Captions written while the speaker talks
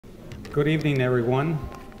Good evening, everyone.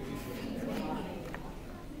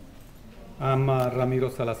 I'm Ramiro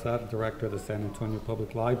Salazar, Director of the San Antonio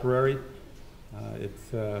Public Library.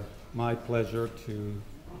 It's my pleasure to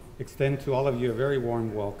extend to all of you a very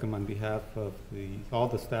warm welcome on behalf of all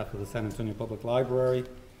the staff of the San Antonio Public Library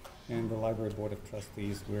and the Library Board of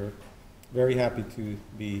Trustees. We're very happy to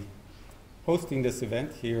be hosting this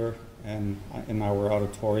event here in our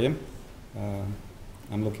auditorium.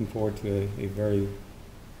 I'm looking forward to a very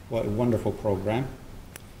wonderful program.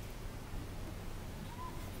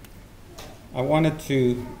 I wanted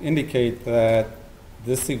to indicate that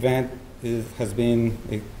this event has been,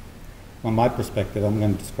 from my perspective, I'm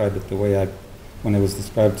going to describe it the way when it was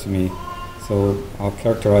described to me. So I'll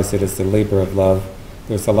characterize it as a labor of love.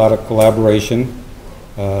 There's a lot of collaboration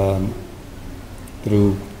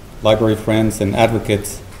through library friends and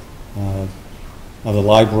advocates of the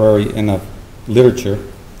library and of literature.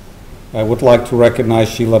 I would like to recognize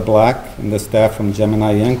Sheila Black and the staff from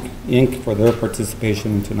Gemini Inc. for their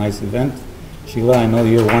participation in tonight's event. Sheila, I know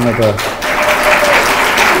you're one of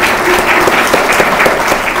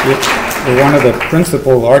the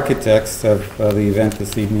principal architects of the event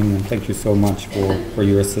this evening, and thank you so much for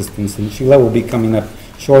your assistance. And Sheila will be coming up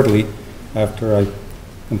shortly after I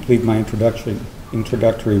complete my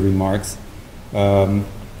introductory remarks. I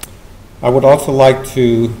would also like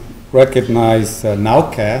to recognize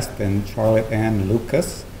Nowcast and Charlotte Ann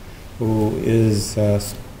Lucas, who is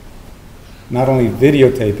not only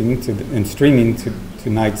videotaping and streaming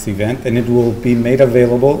tonight's event, and it will be made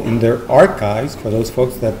available in their archives for those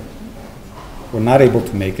folks that were not able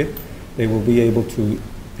to make it. They will be able to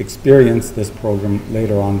experience this program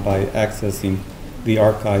later on by accessing the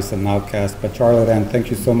archives of Nowcast. But Charlotte Ann, thank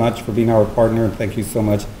you so much for being our partner, and thank you so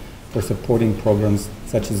much for supporting programs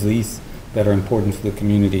such as these that are important to the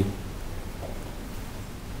community.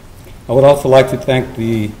 I would also like to thank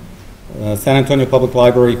the San Antonio Public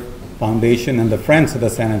Library Foundation and the Friends of the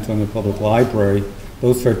San Antonio Public Library.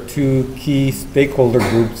 Those are two key stakeholder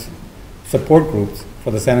groups, support groups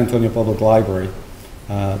for the San Antonio Public Library.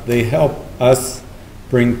 They help us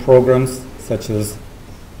bring programs such as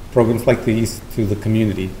programs like these to the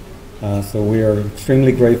community. So we are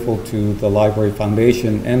extremely grateful to the Library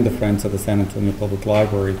Foundation and the Friends of the San Antonio Public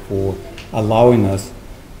Library for allowing us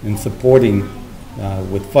and supporting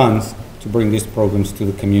with funds to bring these programs to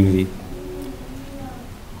the community.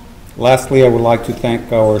 Lastly, I would like to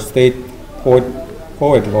thank our state poet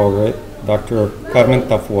laureate, Dr. Carmen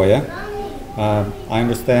Tafolla. I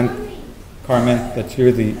understand, Carmen, that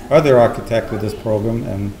you're the other architect of this program,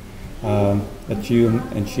 and that you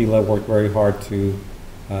and Sheila worked very hard to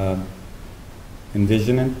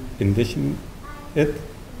envision it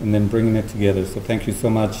and then bringing it together. So thank you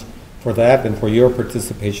so much for that and for your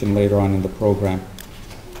participation later on in the program.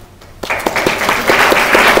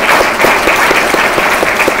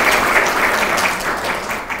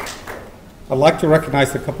 I'd like to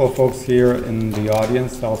recognize a couple of folks here in the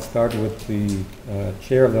audience. I'll start with the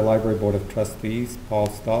Chair of the Library Board of Trustees, Paul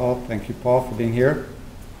Stahl. Thank you, Paul, for being here.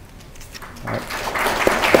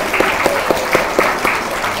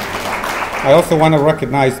 I also want to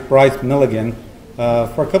recognize Bryce Milligan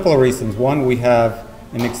for a couple of reasons. One, we have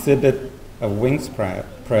an exhibit of Wings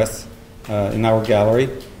Press in our gallery.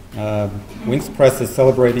 Wings Press is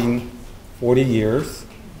celebrating 40 years,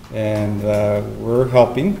 and we're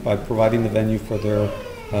helping by providing the venue for their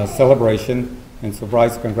celebration. And so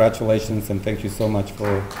Bryce, congratulations, and thank you so much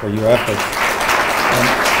for your efforts.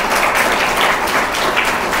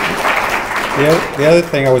 The other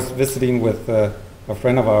thing, I was visiting with a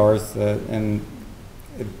friend of ours, and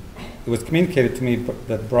it was communicated to me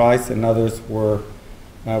that Bryce and others were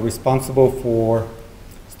responsible for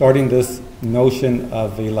starting this notion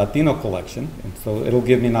of a Latino collection. And so it'll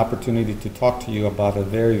give me an opportunity to talk to you about a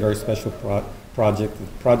very, very special project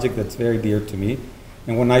that's very dear to me.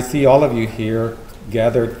 And when I see all of you here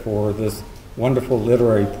gathered for this wonderful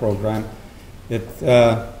literary program, it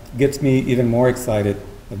gets me even more excited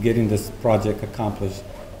of getting this project accomplished.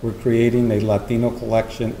 We're creating a Latino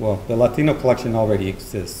collection. Well, the Latino collection already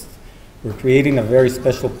exists. We're creating a very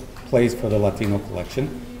special place for the Latino collection.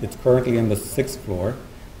 It's currently on the 6th floor.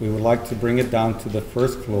 We would like to bring it down to the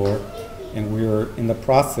 1st floor, and we're in the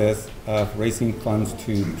process of raising funds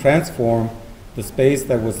to transform the space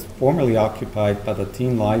that was formerly occupied by the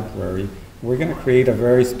teen library. We're going to create a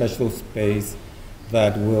very special space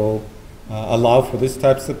that will allow for these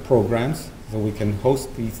types of programs, so we can host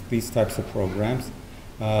these types of programs,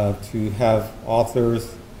 to have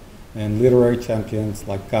authors and literary champions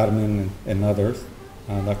like Carmen and others,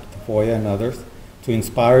 Dr. Tafolla and others, to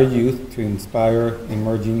inspire youth, to inspire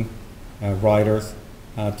emerging writers,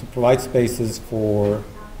 to provide spaces for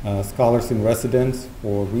scholars in residence,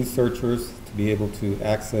 for researchers to be able to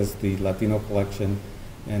access the Latino collection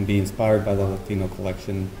and be inspired by the Latino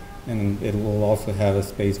collection. And it will also have a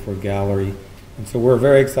space for gallery. And so we're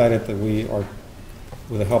very excited that we are,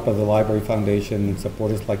 with the help of the Library Foundation and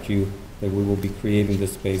supporters like you, that we will be creating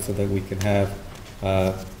this space so that we can have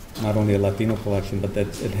not only a Latino collection, but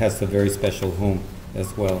that it has a very special home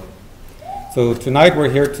as well. So tonight we're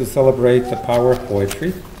here to celebrate the power of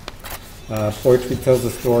poetry. Poetry tells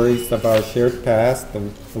the stories of our shared past, the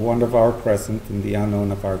wonder of our present, and the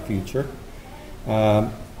unknown of our future.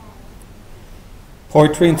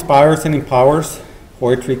 Poetry inspires and empowers.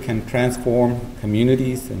 Poetry can transform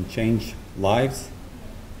communities and change lives.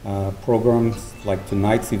 Programs like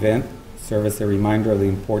tonight's event serve as a reminder of the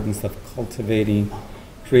importance of cultivating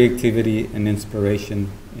creativity and inspiration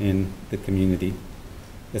in the community.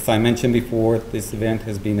 As I mentioned before, this event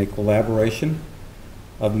has been a collaboration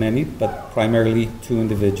of many, but primarily 2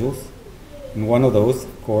 individuals. And one of those,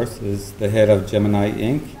 of course, is the head of Gemini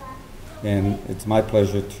Inc. And it's my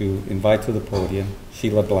pleasure to invite to the podium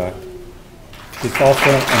Sheila Black. She's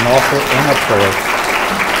also an author and a poet.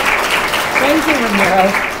 Thank you,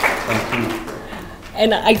 Romero. Thank you.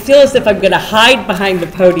 And I feel as if I'm going to hide behind the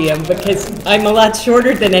podium because I'm a lot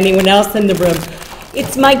shorter than anyone else in the room.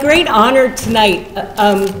 It's my great honor tonight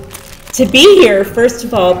to be here, first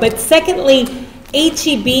of all, but secondly,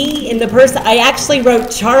 HEB in the person, I actually wrote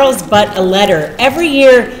Charles Butt a letter. Every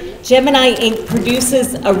year, Gemini Inc.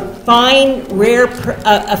 produces a fine,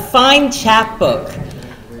 a fine chapbook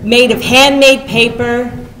made of handmade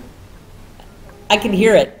paper. I can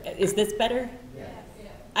hear it. Is this better?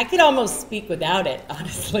 I could almost speak without it,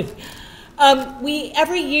 honestly.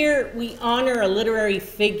 Every year we honor a literary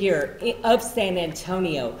figure of San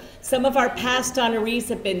Antonio. Some of our past honorees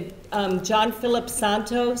have been John Philip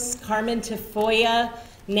Santos, Carmen Tafolla,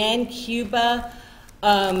 Nan Cuba,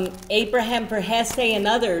 Abraham Verhese, and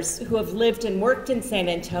others who have lived and worked in San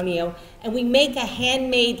Antonio. And we make a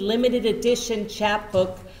handmade limited edition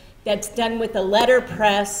chapbook that's done with a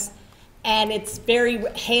letterpress, and it's very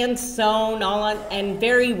hand sewn and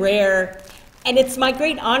very rare. And it's my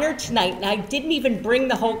great honor tonight, and I didn't even bring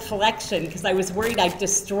the whole collection because I was worried I'd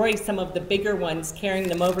destroy some of the bigger ones carrying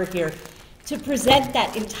them over here, to present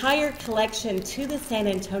that entire collection to the San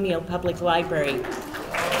Antonio Public Library.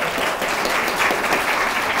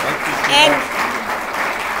 And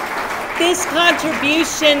this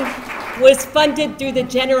contribution was funded through the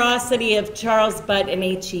generosity of Charles Butt and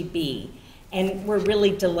HEB. And we're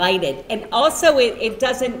really delighted. And also, it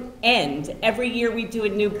doesn't end. Every year we do a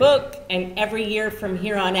new book, and every year from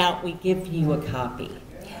here on out, we give you a copy.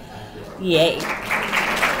 Yay.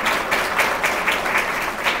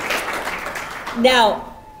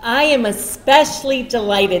 Now, I am especially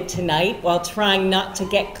delighted tonight, while trying not to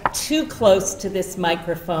get too close to this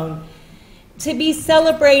microphone, to be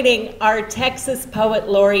celebrating our Texas Poet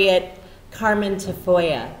Laureate, Carmen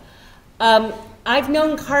Tafolla. I've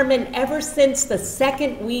known Carmen ever since the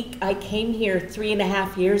second week I came here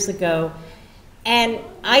 3.5 years ago, and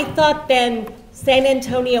I thought then San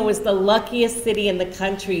Antonio was the luckiest city in the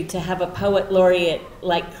country to have a poet laureate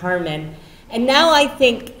like Carmen. And now I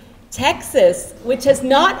think Texas, which has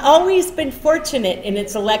not always been fortunate in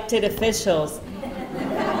its elected officials,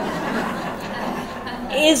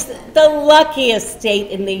 is the luckiest state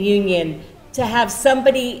in the union to have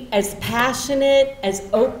somebody as passionate, as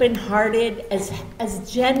open-hearted,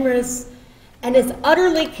 as generous, and as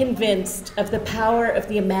utterly convinced of the power of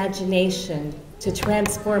the imagination to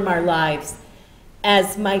transform our lives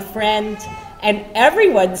as my friend and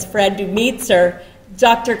everyone's friend who meets her,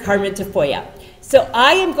 Dr. Carmen Tafolla. So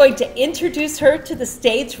I am going to introduce her to the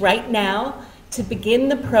stage right now to begin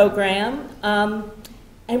the program.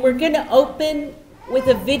 And we're going to open with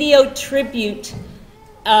a video tribute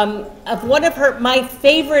of one of my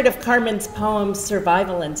favorite of Carmen's poems,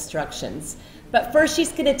 Survival Instructions. But first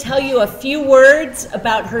she's going to tell you a few words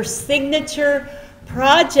about her signature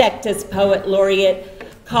project as Poet Laureate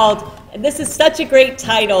called, and this is such a great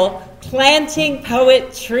title, Planting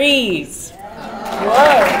Poet Trees.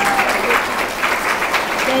 Whoa.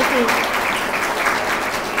 Thank you.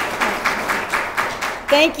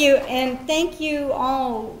 Thank you, and thank you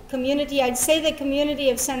all, community. I'd say the community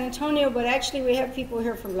of San Antonio, but actually we have people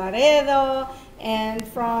here from Laredo and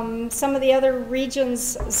from some of the other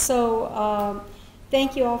regions. So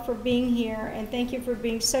thank you all for being here, and thank you for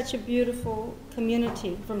being such a beautiful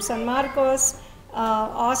community. From San Marcos,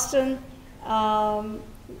 Austin,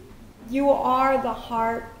 you are the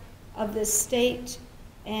heart of this state,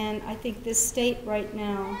 and I think this state right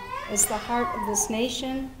now is the heart of this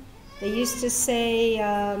nation. They used to say,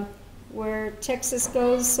 Where Texas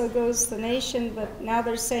goes, so goes the nation, but now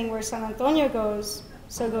they're saying where San Antonio goes,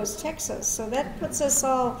 so goes Texas. So that puts us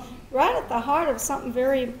all right at the heart of something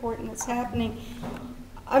very important that's happening.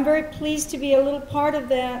 I'm very pleased to be a little part of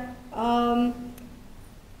that.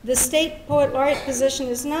 The state poet laureate position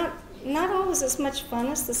is not always as much fun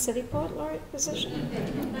as the city poet laureate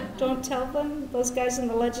position. Don't tell them, those guys in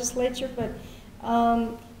the legislature, but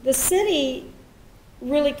the city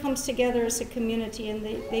really comes together as a community, and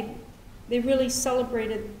they really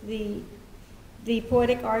celebrated the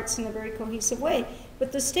poetic arts in a very cohesive way.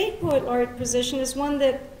 But the state poet laureate position is one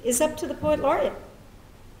that is up to the poet laureate.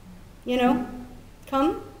 You know,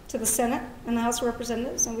 come to the Senate and the House of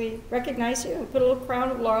Representatives, and we recognize you and put a little crown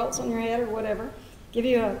of laurels on your head or whatever, give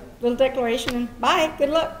you a little declaration, and bye, good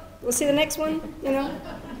luck. We'll see the next one, you know,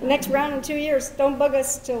 the next round in 2 years. Don't bug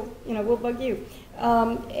us till, you know, we'll bug you.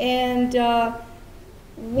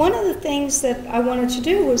 One of the things that I wanted to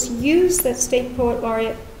do was use that state poet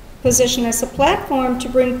laureate position as a platform to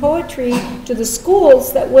bring poetry to the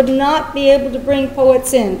schools that would not be able to bring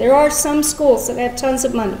poets in. There are some schools that have tons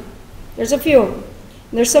of money. There's a few of them.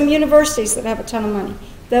 And there's some universities that have a ton of money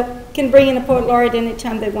that can bring in a poet laureate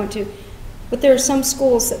anytime they want to. But there are some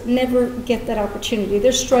schools that never get that opportunity.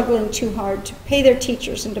 They're struggling too hard to pay their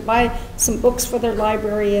teachers and to buy some books for their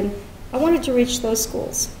library, and I wanted to reach those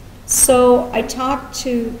schools. So I talked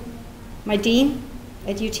to my dean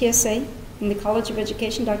at UTSA in the College of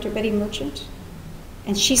Education, Dr. Betty Merchant,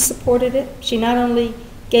 and she supported it. She not only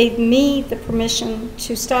gave me the permission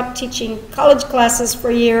to stop teaching college classes for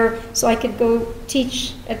a year so I could go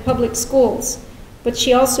teach at public schools, but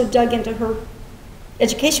she also dug into her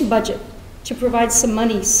education budget to provide some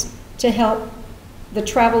monies to help the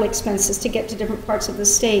travel expenses to get to different parts of the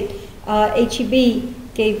state. HEB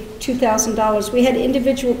gave $2,000. We had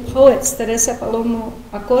individual poets, Teresa Palomo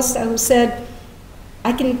Acosta, who said,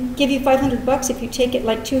 I can give you $500 if you take it,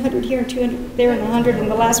 like 200 here and 200 there and 100 in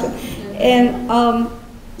the last one. And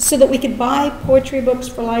so that we could buy poetry books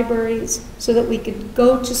for libraries, so that we could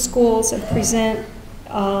go to schools and present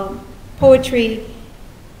poetry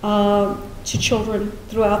to children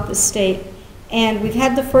throughout the state. And we've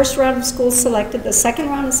had the first round of schools selected. The second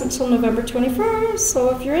round is until November 21st. So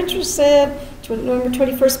if you're interested, to November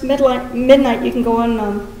 21st midnight, you can go on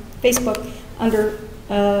Facebook under,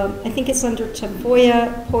 I think it's under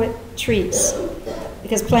Tafolla Poetries,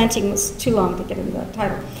 because planting was too long to get into that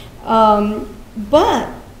title. But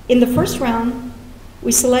in the first round,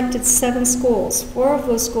 we selected 7 schools. 4 of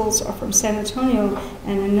those schools are from San Antonio,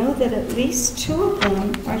 and I know that at least 2 of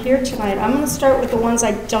them are here tonight. I'm going to start with the ones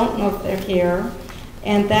I don't know if they're here,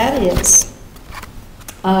 and that is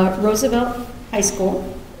Roosevelt High School.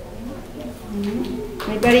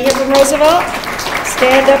 Anybody here from Roosevelt?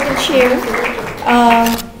 Stand up and cheer.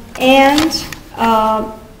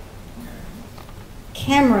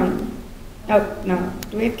 Cameron. Oh, no.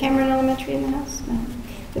 Do we have Cameron Elementary in the house? No.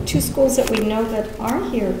 The 2 schools that we know that are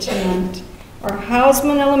here tonight are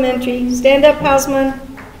Hausman Elementary. Stand up, Hausman.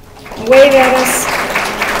 Wave at us.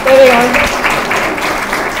 There they are.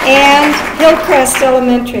 And Hillcrest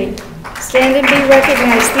Elementary. Stand and be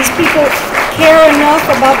recognized. These people care enough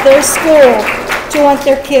about their school to want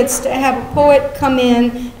their kids to have a poet come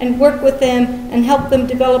in and work with them and help them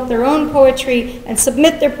develop their own poetry and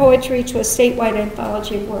submit their poetry to a statewide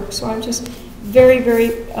anthology of work. So I'm just very,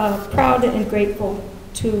 very proud and grateful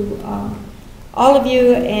to all of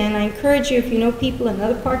you, and I encourage you, if you know people in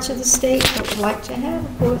other parts of the state that would like to have a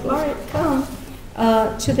poet laureate come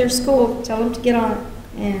to their school, tell them to get on it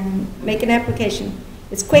and make an application.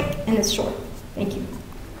 It's quick and it's short. Thank you.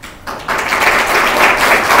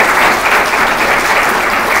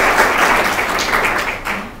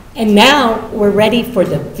 And now we're ready for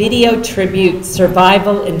the video tribute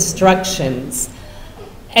survival instructions.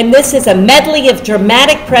 And this is a medley of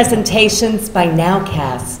dramatic presentations by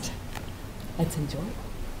Nowcast. Let's enjoy it.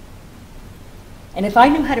 And if I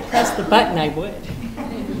knew how to press the button, I would.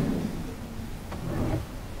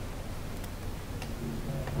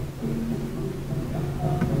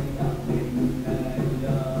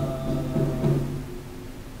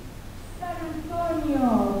 San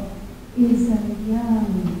Antonio is a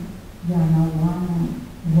young Yanawana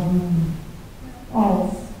woman,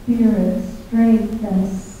 all spirit, strength,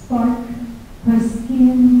 and spark, her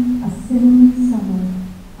skin a cinnamon summer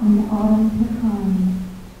on the autumn pecan,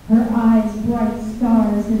 her eyes bright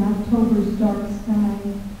stars in October's dark sky,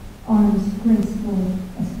 arms graceful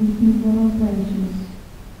as weeping willow branches.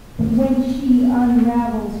 But when she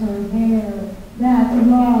unravels her hair, that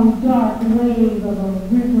long dark wave of a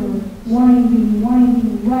river,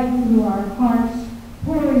 winding right through our hearts,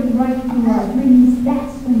 pouring right through our dreams,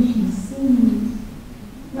 that's when she sings.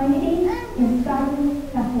 My name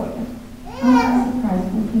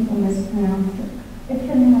mispronounced her. It's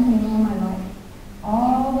been happening all my life,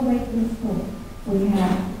 all the way through school. We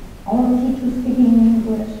have all the teachers speaking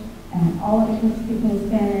English and all of the kids speaking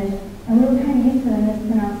Spanish, and we were kind of used to them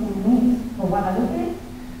mispronouncing the names. For Guadalupe,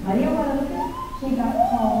 Maria Guadalupe, she got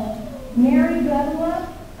called Mary Gladua,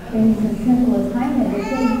 things as simple as Jaime. They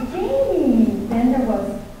say Jamie. Then there was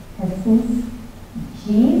Jesus,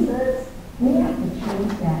 Jesus. We have to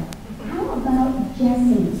change that. How about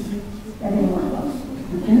Jesse? That anyone loves.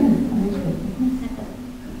 And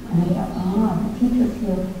I thought, the teachers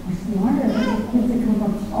here are smarter. The kids that come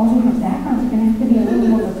from all different backgrounds are going to have to be a little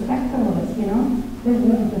more respectful of us, you know? They're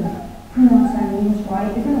really going to pronounce our names right.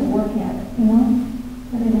 They're going to work at it, you know?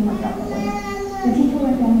 But it didn't work out that way. The teacher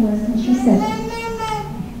went down to us and she said,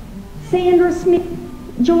 Sandra Smith,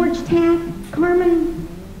 George Taft, Carmen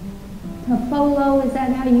Tafolla, is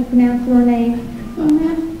that how you pronounce your name? Oh,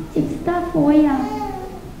 man, it's Tafolla.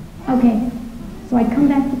 Okay, so I'd come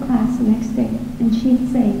back to class the next day and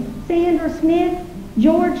she'd say, Sandra Smith,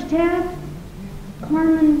 George Taft,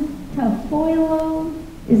 Carmen Tafolla,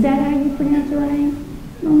 is that how you pronounce your name?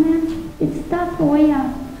 Oh, man, it's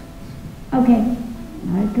Tafolla. Okay,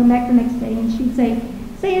 I'd come back the next day and she'd say,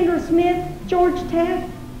 Sandra Smith, George Taft,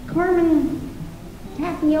 Carmen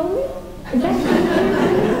Tafioli? Is that how you pronounce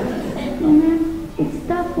your name? Oh, man, it's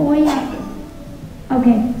Tafolla.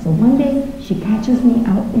 Okay, so one day she catches me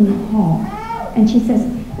out in the hall and she says,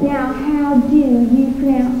 now how do you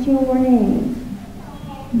pronounce your name?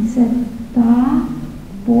 He said, Tafolla.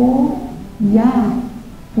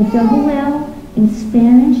 The double L in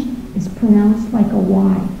Spanish is pronounced like a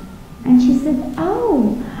Y. And she said,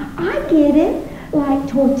 oh, I get it, like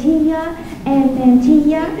tortilla and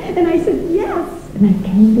mantilla. And I said, yes. And I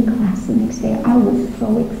came to class the next day. I was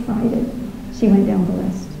so excited. She went down the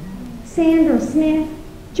list. Sandra Smith,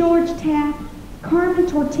 George Taft, Carmen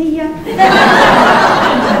Tortilla.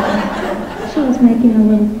 She was making a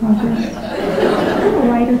little progress. I'm a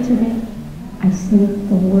writer today. I sneaked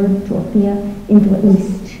the word tortilla into at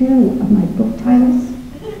least 2 of my book titles.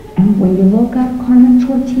 And when you look up Carmen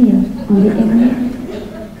Tortilla on the internet,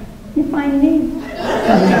 you find me.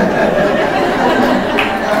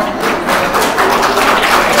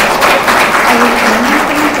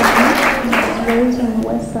 I was on the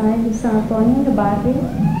west side of San Antonio in the barrio,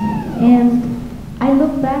 and I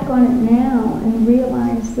look back on it now and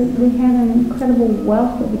realize that we had an incredible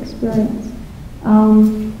wealth of experience.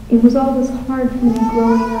 It was always hard for me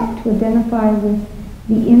growing up to identify with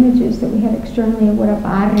the images that we had externally of what a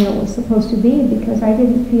barrio was supposed to be, because I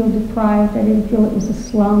didn't feel deprived, I didn't feel it was a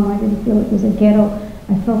slum, I didn't feel it was a ghetto.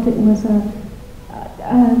 I felt it was a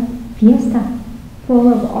fiesta full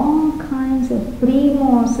of all kinds of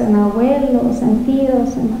primos and abuelos and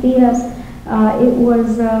tios and tias. It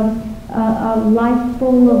was a life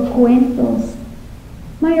full of cuentos.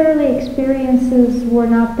 My early experiences were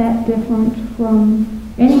not that different from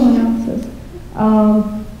anyone else's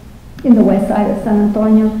in the west side of San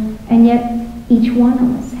Antonio, and yet each one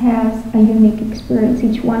of us has a unique experience.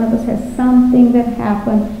 Each one of us has something that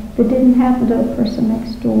happened that didn't happen to the person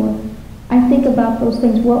next door. I think about those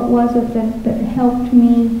things. What was it that helped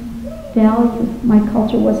me value my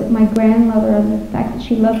culture? Was it my grandmother and the fact that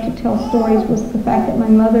she loved to tell stories? Was it the fact that my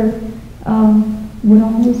mother would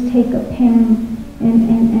always take a pen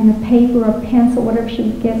and a paper, a pencil, whatever she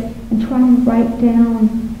would get, and try and write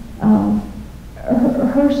down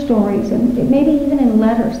her stories, and maybe even in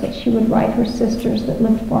letters that she would write her sisters that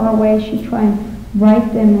lived far away. She'd try and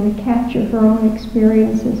write them and capture her own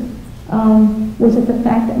experiences. Was it the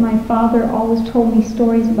fact that my father always told me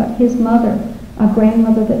stories about his mother, a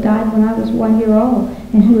grandmother that died when I was 1 year old,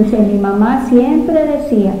 and he would say, mi mamá siempre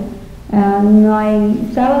decía, no hay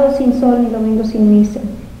sábado sin sol ni domingo sin misa.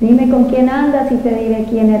 Dime con quién andas y te diré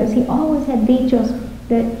quién eres. He always had dichos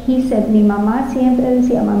that he said, mi mamá siempre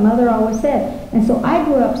decía, my mother always said. And so I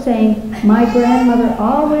grew up saying, my grandmother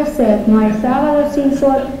always said, no hay sábado sin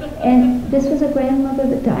sol. And this was a grandmother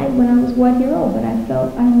that died when I was 1 year old, but I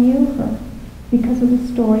felt I knew her because of the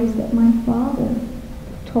stories that my father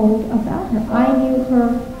told about her. I knew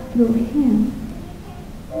her through him.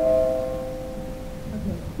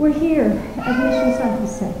 We're here at Mission San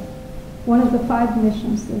Jose, one of the 5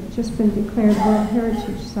 missions that have just been declared World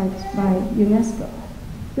Heritage Sites by UNESCO.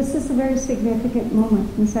 This is a very significant moment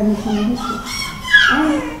in San Antonio history.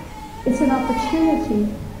 And it's an opportunity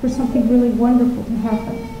for something really wonderful to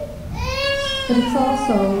happen. But it's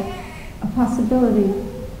also a possibility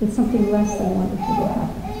that something less than wonderful will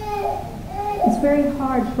happen. It's very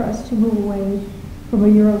hard for us to move away from a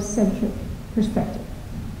Eurocentric perspective,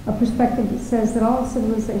 a perspective that says that all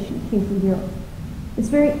civilization came from Europe. It's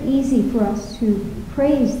very easy for us to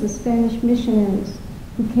praise the Spanish missionaries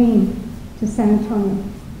who came to San Antonio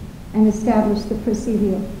and established the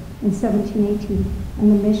Presidio in 1718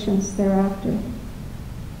 and the missions thereafter.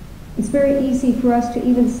 It's very easy for us to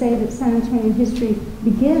even say that San Antonio history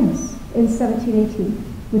begins in 1718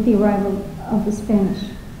 with the arrival of the Spanish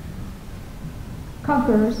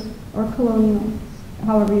conquerors or colonials,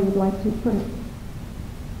 however you would like to put it.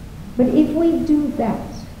 But if we do that,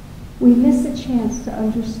 we miss a chance to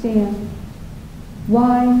understand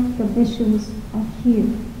why the missions are here.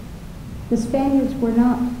 The Spaniards were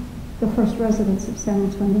not the first residents of San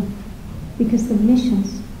Antonio because the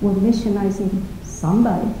missions were missionizing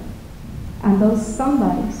somebody. And those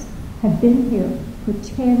somebodies have been here for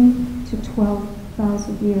 10 to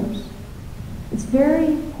 12,000 years. It's very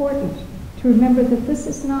important to remember that this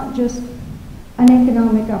is not just an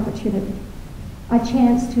economic opportunity, a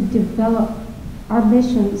chance to develop our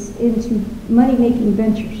missions into money-making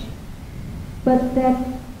ventures, but that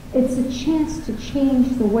it's a chance to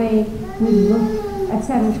change the way we look at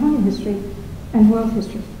San Antonio history and world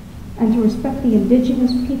history, and to respect the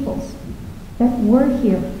indigenous peoples that were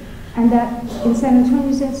here and that, in San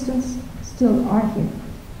Antonio's instance, still are here.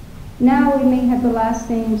 Now we may have the last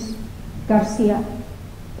names Garcia,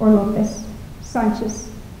 or Lopez, Sanchez,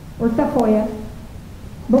 or Tafolla,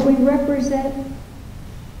 but we represent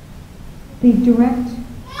the direct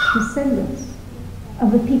descendants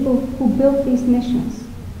of the people who built these missions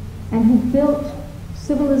and who built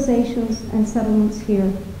civilizations and settlements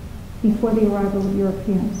here before the arrival of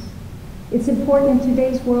Europeans. It's important in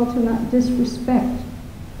today's world to not disrespect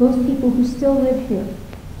those people who still live here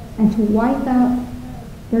and to wipe out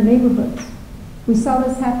their neighborhoods. We saw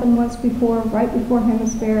this happen once before, right before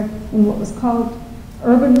Hemisphere, in what was called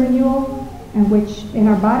urban renewal, and which in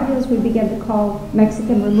our barrios we began to call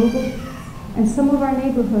Mexican removal. And some of our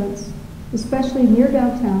neighborhoods, especially near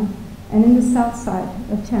downtown and in the south side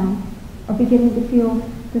of town, are beginning to feel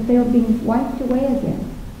that they are being wiped away again,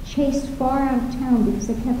 chased far out of town because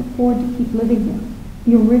they can't afford to keep living here.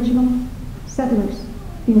 The original settlers,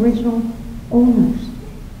 the original owners,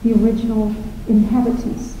 the original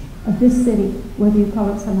inhabitants of this city, whether you call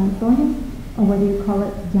it San Antonio or whether you call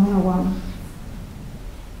it Yanaguana.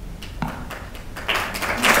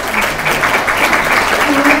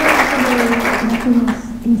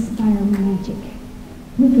 Inspire magic.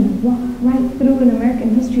 We can walk right through an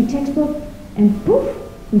American history textbook and poof,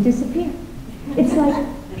 we disappear. It's like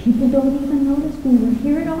people don't even notice we were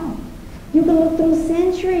here at all. You can look through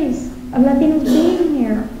centuries of Latinos being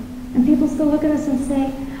here and people still look at us and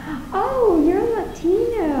say, oh, you're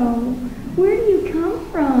Latino. Where do you come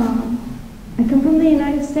from? I come from the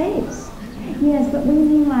United States. Yes, but we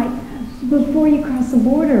mean like before you cross the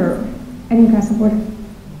border. I didn't cross the border.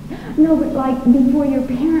 No, but like before your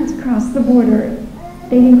parents crossed the border.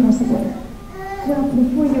 They didn't cross the border. Well,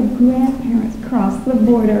 before your grandparents crossed the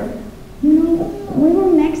border. No, we were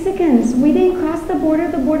Mexicans. We didn't cross the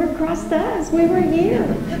border crossed us. We were here.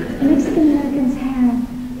 Mexican Americans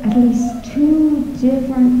have at least 2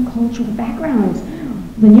 different cultural backgrounds.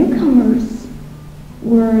 The newcomers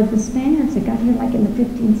were the Spaniards that got here like in the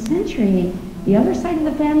 15th century. The other side of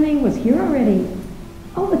the family was here already.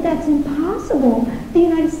 Oh, but that's impossible. The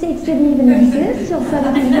United States didn't even exist till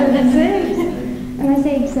 1776. And I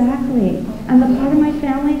say, exactly. And the part of my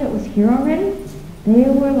family that was here already, they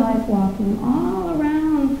were like walking all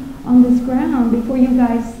around on this ground before you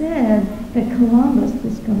guys said that Columbus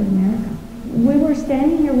discovered America. We were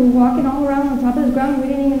standing here, we were walking all around on top of the ground, we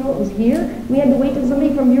didn't even know it was here. We had to wait till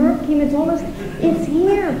somebody from Europe came and told us, it's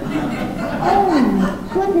here. Oh my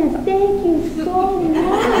goodness, thank you so much.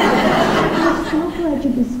 I'm so glad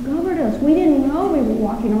you discovered us. We didn't know we were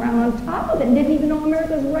walking around on top of it and didn't even know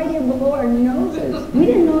America was right here below our noses. We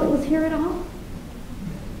didn't know it was here at all.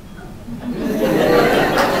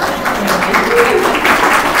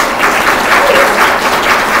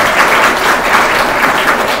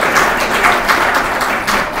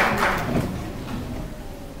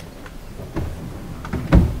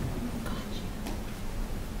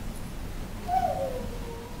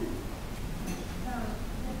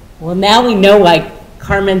 Well, now we know why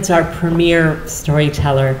Carmen's our premier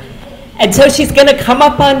storyteller. And so she's going to come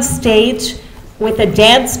up on stage with a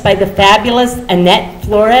dance by the fabulous Annette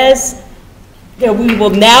Flores. We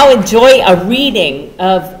will now enjoy a reading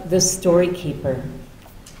of The Story Keeper.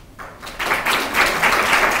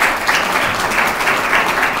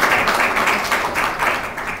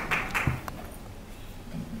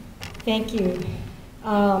 Thank you.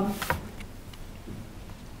 I'm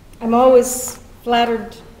always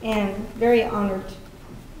flattered and very honored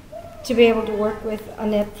to be able to work with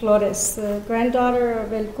Annette Flores, the granddaughter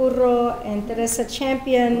of El Curro and Teresa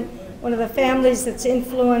Champion, one of the families that's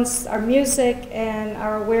influenced our music and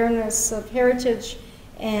our awareness of heritage.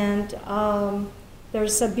 And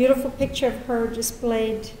there's a beautiful picture of her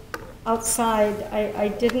displayed outside. I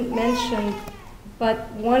didn't mention, but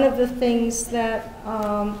one of the things that,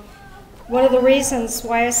 one of the reasons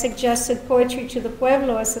why I suggested Poetry to the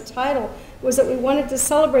Pueblo as a title was that we wanted to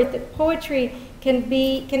celebrate that poetry can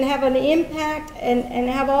have an impact and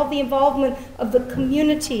have all the involvement of the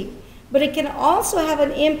community, but it can also have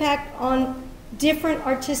an impact on different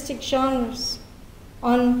artistic genres,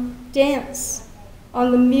 on dance,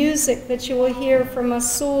 on the music that you will hear from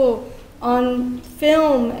Azul, on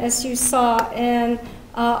film, as you saw, and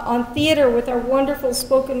on theater with our wonderful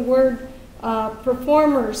spoken word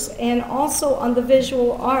performers, and also on the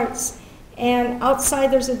visual arts. And outside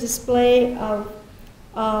there's a display of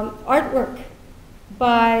artwork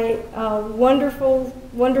by wonderful,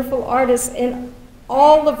 wonderful artists in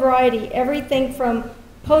all the variety, everything from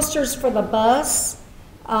posters for the bus,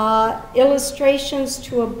 illustrations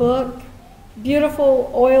to a book,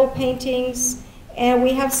 beautiful oil paintings, and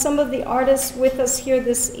we have some of the artists with us here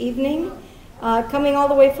this evening. Coming all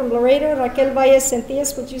the way from Laredo, Raquel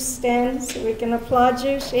Valle-Sentías, would you stand so we can applaud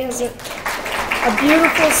you? She has a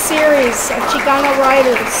beautiful series of Chicana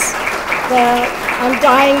writers that I'm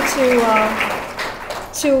dying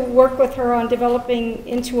to work with her on developing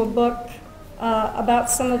into a book about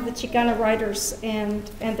some of the Chicana writers and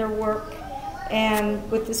their work,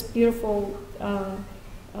 and with this beautiful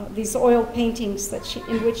these oil paintings that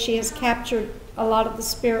in which she has captured a lot of the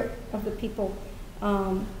spirit of the people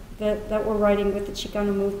that were writing with the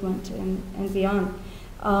Chicano movement and beyond.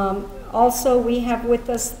 Also, we have with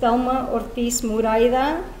us Thelma Ortiz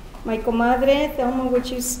Muraida, my comadre. Thelma, would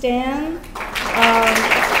you stand?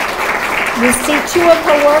 You see two of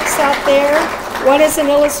her works out there. One is an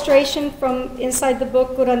illustration from inside the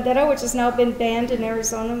book Curandera, which has now been banned in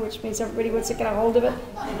Arizona, which means everybody wants to get a hold of it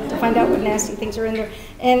to find out what nasty things are in there.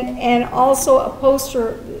 And also a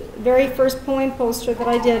poster, very first poem poster that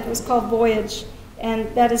I did was called Voyage, and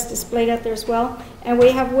that is displayed out there as well. And we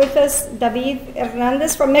have with us David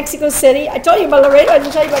Hernandez from Mexico City. I told you about Laredo, I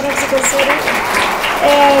didn't tell you about Mexico City.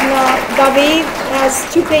 And David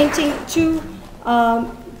has two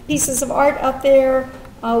pieces of art out there.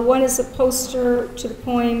 One is a poster to the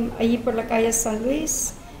poem Allí por la calle San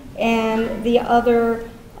Luis, and the other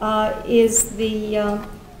is the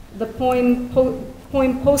poem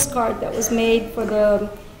postcard that was made for the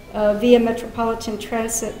Via Metropolitan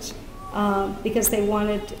Transit because they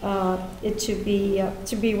wanted it to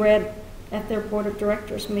be read at their board of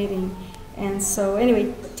directors meeting. And so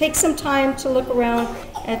anyway, take some time to look around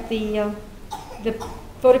at the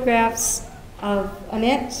photographs of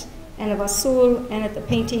Annette and of Azul, and at the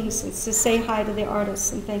paintings, and to say hi to the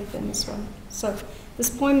artists and thank them as well. So this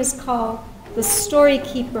poem is called The Story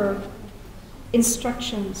Keeper,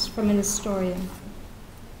 Instructions from an Historian.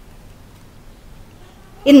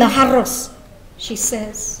 In the jarros, she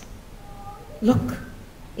says, look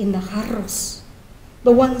in the jarros,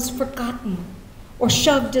 the ones forgotten or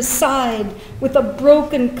shoved aside with a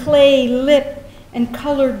broken clay lip and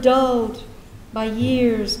color dulled by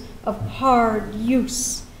years of hard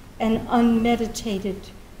use and unmeditated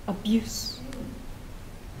abuse.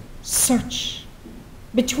 Search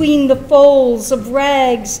between the folds of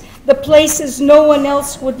rags, the places no one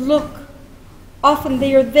else would look. Often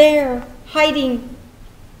they are there, hiding.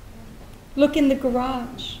 Look in the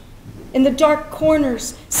garage, in the dark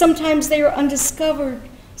corners. Sometimes they are undiscovered,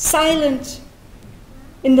 silent,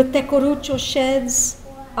 in the tecorucho sheds,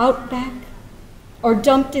 out back, or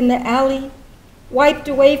dumped in the alley, wiped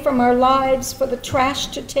away from our lives for the trash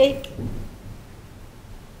to take.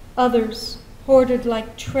 Others, hoarded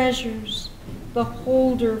like treasures, the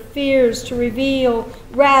holder fears to reveal,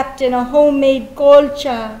 wrapped in a homemade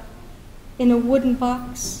colcha, in a wooden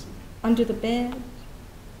box under the bed.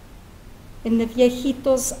 In the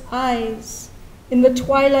viejito's eyes, in the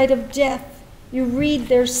twilight of death, you read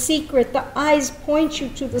their secret. The eyes point you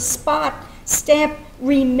to the spot, stamp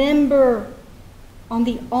remember on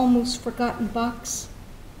the almost forgotten box,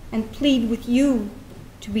 and plead with you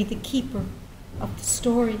to be the keeper of the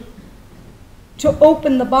story. To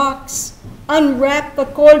open the box, unwrap the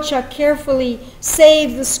colcha carefully,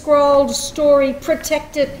 save the scrawled story,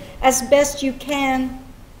 protect it as best you can.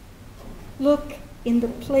 Look in the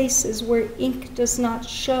places where ink does not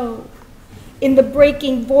show, in the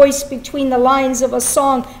breaking voice between the lines of a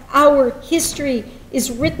song. Our history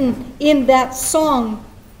is written in that song,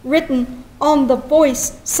 written on the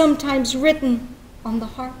voice, sometimes written on the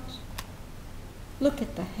heart. Look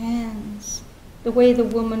at the hands, the way the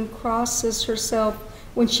woman crosses herself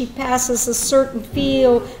When she passes a certain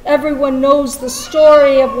field, everyone knows the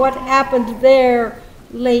story of what happened there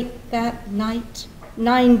late that night,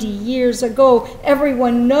 90 years ago.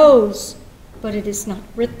 Everyone knows, but it is not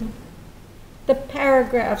written. The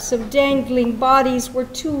paragraphs of dangling bodies were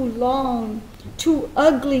too long, too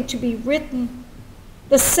ugly to be written.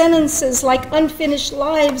 The sentences, like unfinished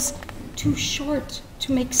lives, too short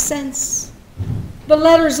to make sense. The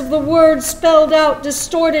letters of the words spelled out,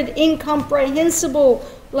 distorted, incomprehensible,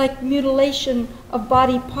 like mutilation of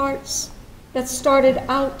body parts that started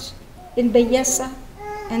out in belleza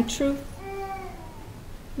and truth.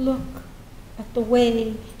 Look at the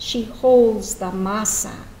way she holds the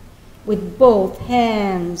masa with both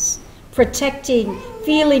hands, protecting,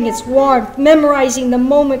 feeling its warmth, memorizing the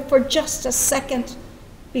moment for just a second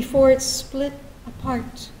before it's split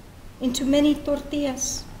apart into many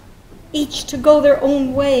tortillas, each to go their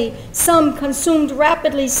own way, some consumed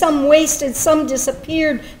rapidly, some wasted, some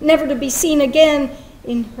disappeared, never to be seen again.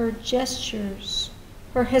 In her gestures,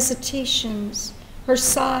 her hesitations, her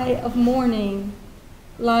sigh of mourning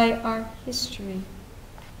lie our history.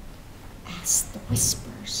 Ask the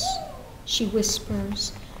whispers, she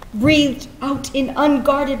whispers, breathed out in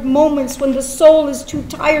unguarded moments when the soul is too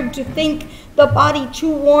tired to think, the body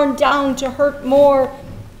too worn down to hurt more.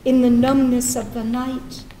 In the numbness of the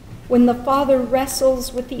night, when the father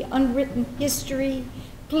wrestles with the unwritten history,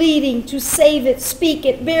 pleading to save it, speak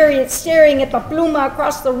it, bury it, staring at the pluma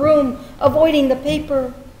across the room, avoiding the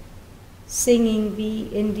paper, singing the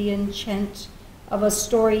Indian chant of a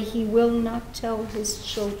story he will not tell his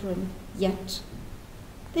children yet.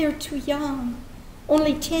 They are too young,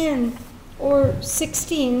 only 10 or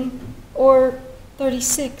 16 or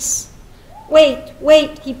 36. Wait,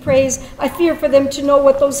 wait, he prays. I fear for them to know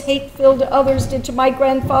what those hate-filled others did to my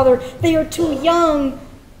grandfather. They are too young.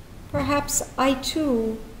 Perhaps I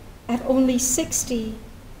too, at only 60,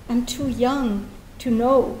 am too young to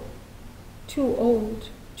know, too old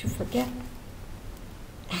to forget.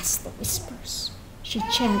 Ask the whispers, she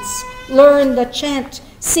chants. Learn the chant,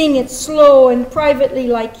 sing it slow and privately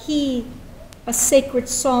like he, a sacred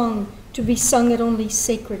song to be sung at only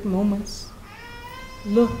sacred moments.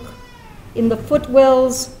 Look in the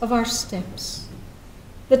footwells of our steps,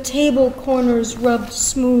 the table corners rubbed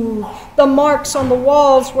smooth, the marks on the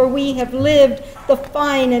walls where we have lived, the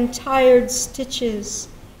fine and tired stitches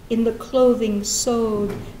in the clothing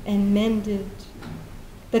sewed and mended,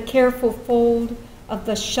 the careful fold of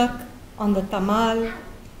the shuck on the tamal,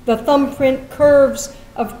 the thumbprint curves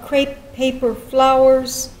of crepe paper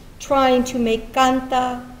flowers trying to make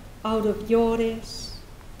canta out of llores.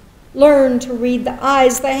 Learn to read the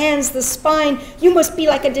eyes, the hands, the spine. You must be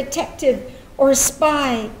like a detective or a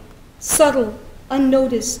spy, subtle,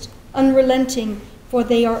 unnoticed, unrelenting, for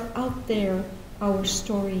they are out there, our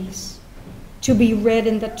stories, to be read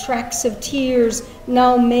in the tracks of tears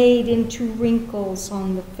now made into wrinkles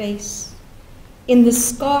on the face, in the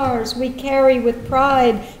scars we carry with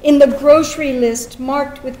pride, in the grocery list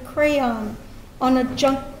marked with crayon on a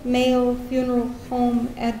junk mail funeral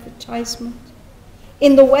home advertisement,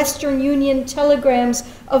 in the Western Union telegrams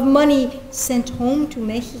of money sent home to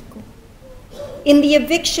Mexico, in the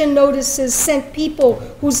eviction notices sent people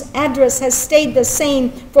whose address has stayed the same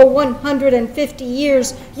for 150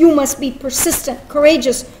 years. You must be persistent,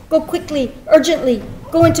 courageous, go quickly, urgently,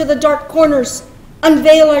 go into the dark corners,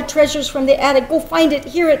 unveil our treasures from the attic, go find it,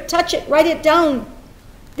 hear it, touch it, write it down.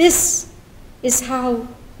 This is how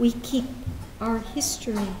we keep our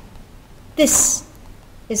history. This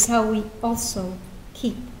is how we also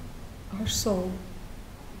keep our soul.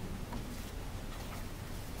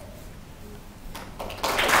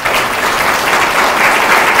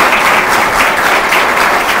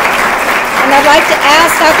 And I'd like to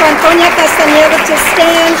ask Dr. Antonia Castañeda to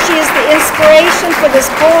stand. She is the inspiration for this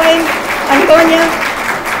poem. Antonia,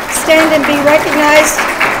 stand and be recognized.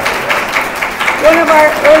 One of our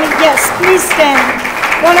early, yes, please stand.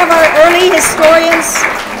 One of our early historians,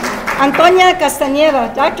 Antonia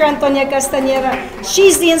Castañeda, Dr. Antonia Castañeda.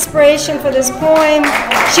 She's the inspiration for this poem.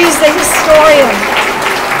 She's the historian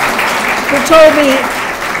who told me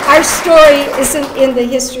our story isn't in the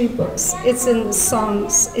history books. It's in the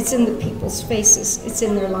songs. It's in the people's faces. It's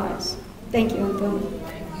in their lives. Thank you, Antonia.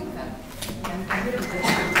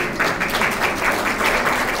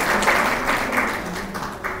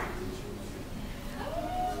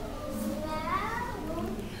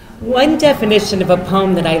 One definition of a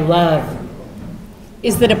poem that I love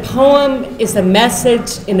is that a poem is a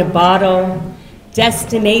message in a bottle,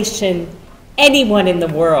 destination, anyone in the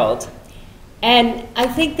world. And I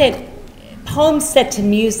think that poems set to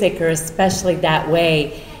music are especially that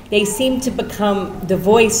way. They seem to become the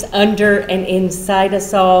voice under and inside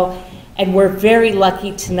us all. And we're very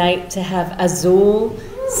lucky tonight to have Azul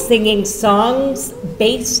singing songs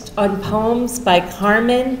based on poems by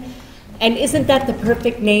Carmen. And isn't that the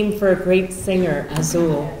perfect name for a great singer,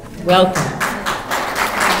 Azul? Welcome.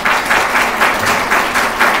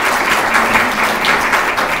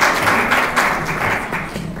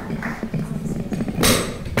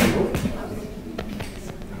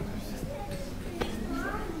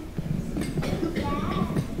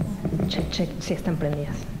 Check, si están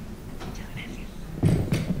prendidas.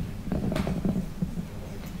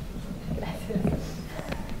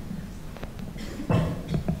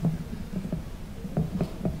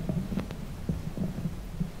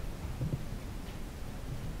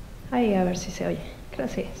 Ahí, a ver si se oye. Creo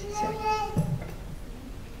que sí, sí se oye.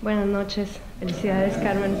 Buenas noches. Felicidades,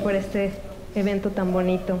 Carmen, por este evento tan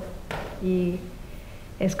bonito. Y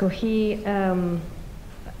escogí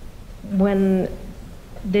when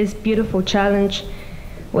this beautiful challenge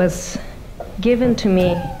was given to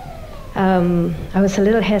me, I was a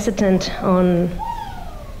little hesitant on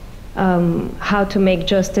how to make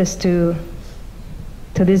justice to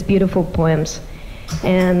these beautiful poems.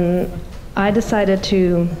 And I decided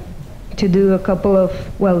to do a couple of,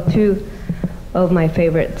 well, two of my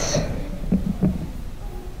favorites.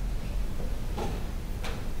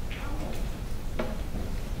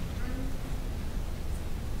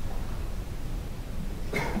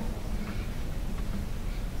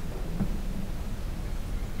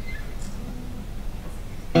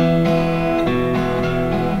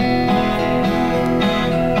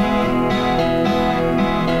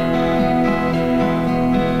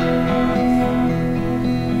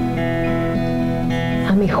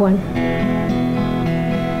 Juan.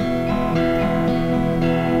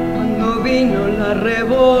 Cuando vino la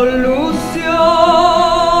revolución,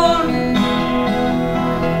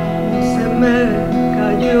 se me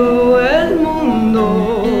cayó el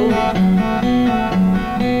mundo.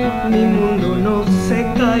 Mi mundo no se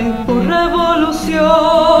cae por revolución.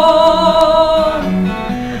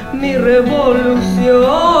 Mi revolución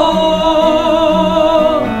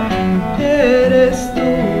eres tú.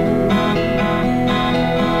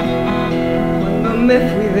 Me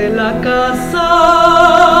fui de la casa,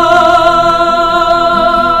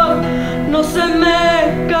 no se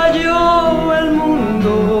me cayó el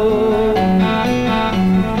mundo,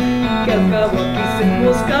 que al cabo aquí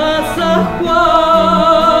hicimos casa,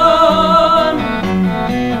 Juan,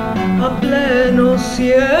 a pleno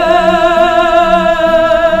cielo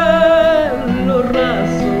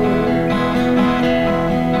raso.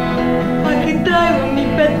 Aquí traigo mi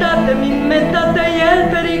petate, mi metate y el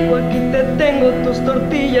perico, aquí te tengo tus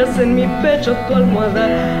tortillas en mi pecho, tu almohada,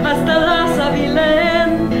 hasta la sábila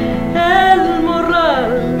en el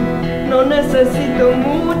morral. No necesito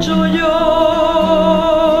mucho yo,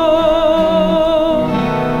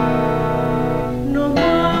 no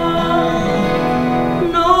más,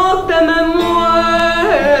 no te me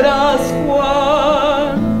mueras,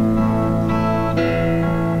 Juan,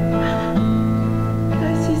 que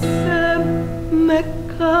si se me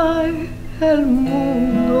cae el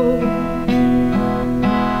mundo,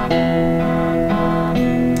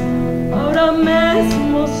 ahora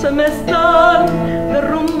mismo se me están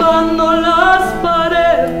derrumbando las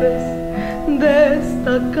paredes de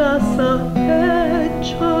esta casa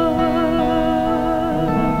hecha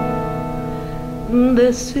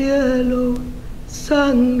de cielo,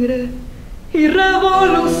 sangre y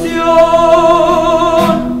revolución.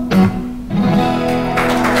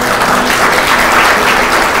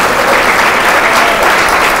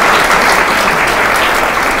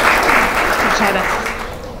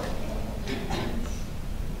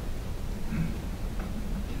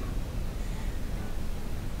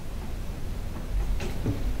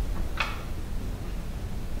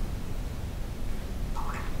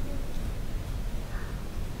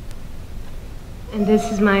 And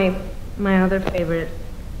this is my other favorite.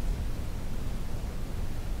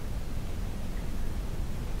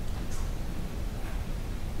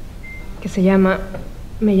 Que se llama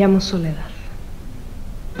Me llamo Soledad.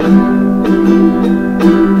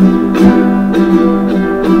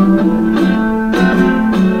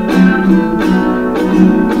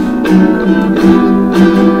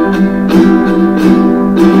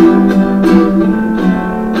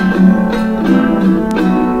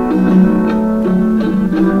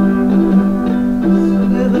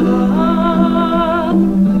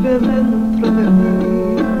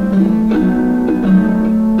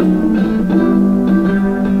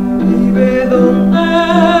 Vive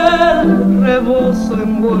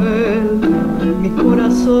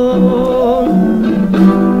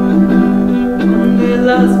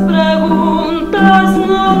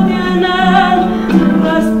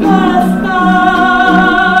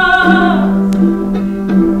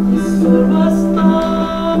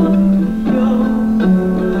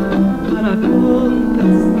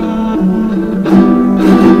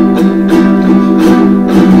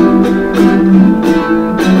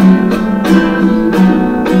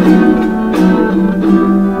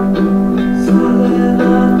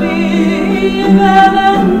vive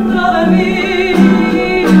dentro de mí.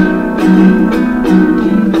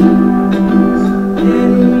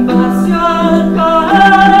 En un vacío al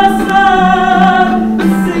parecer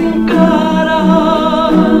sin cara,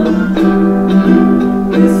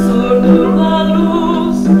 que solo la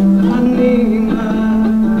luz anima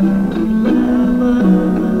y llama.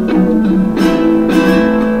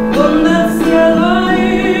 Donde el cielo y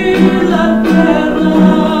la tierra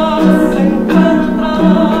se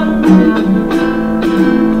encuentran,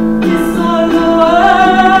 y solo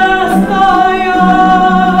estoy yo.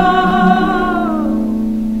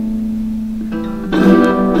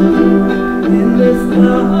 En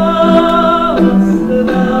esta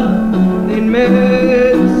ciudad de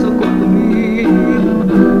inmenso convivir,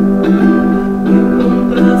 de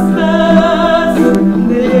contrastes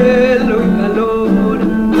de hielo y calor,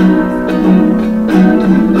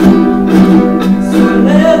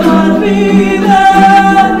 soledad vive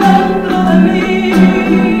dentro de mí,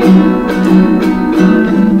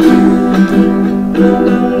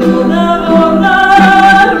 tratando de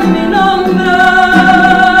borrar mi nombre,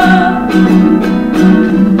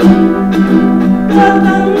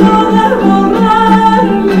 tratando de borrar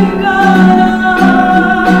mi cara.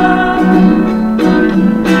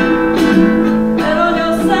 Pero yo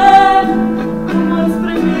sé cómo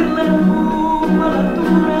exprimirle el jugo a la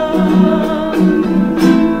tuna,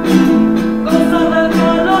 gozar del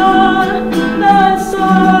calor del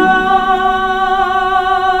sol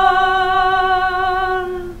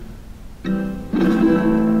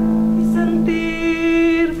y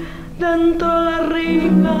sentir dentro la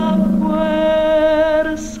rica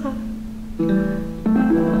fuerza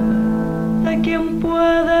de quien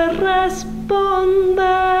puede responder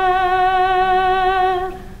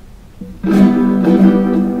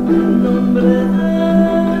en nombre de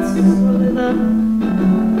soledad.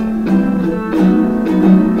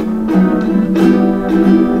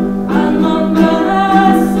 Al nombre de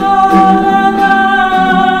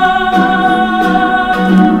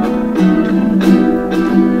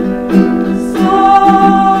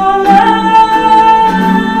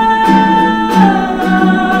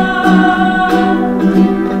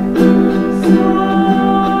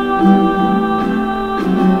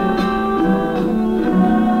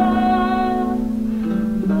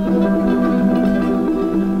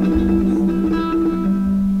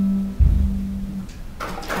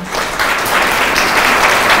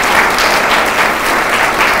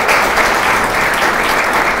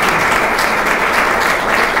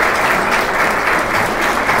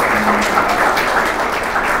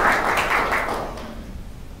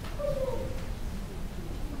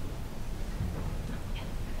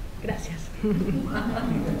Gracias.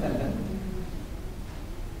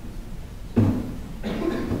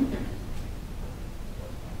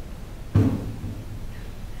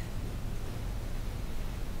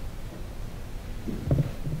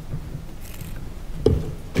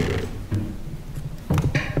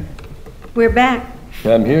 We're back.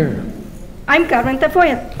 I'm here. I'm Carmen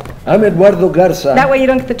Tafolla. I'm Eduardo Garza. That way you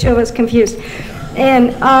don't get the two of us confused.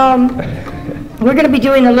 And we're going to be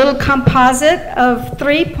doing a little composite of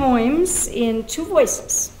 3 poems in 2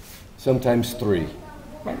 voices. Sometimes 3.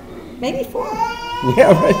 Maybe 4.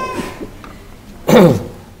 Yeah, right.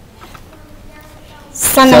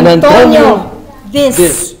 San Antonio, this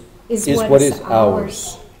is what is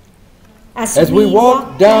ours. As we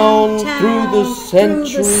walk down through the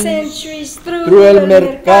centuries, through El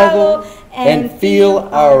Mercado, and feel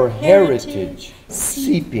our heritage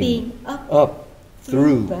seeping up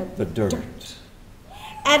through the dirt.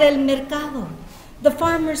 At El Mercado, the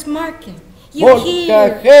farmer's market, you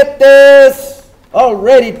hear Molcajetes, all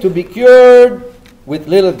ready to be cured with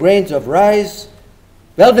little grains of rice.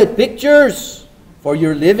 Velvet pictures for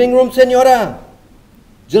your living room, señora.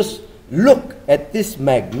 Just look at this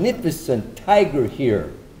magnificent tiger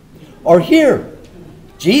here. Or here,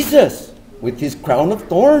 Jesus with his crown of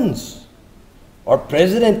thorns. Or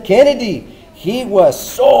President Kennedy, he was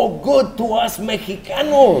so good to us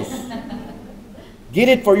Mexicanos. Get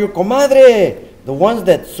it for your comadre, the ones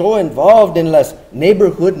that's so involved in las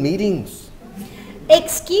neighborhood meetings.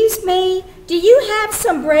 Excuse me, do you have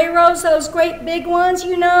sombreros, those great big ones,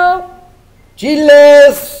 you know?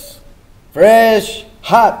 Chiles, fresh,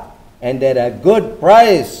 hot, and at a good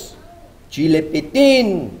price. Chile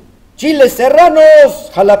pitín, chile serranos,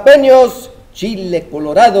 jalapeños, chile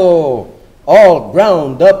colorado, all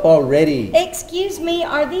ground up already. Excuse me,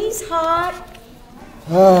 are these hot?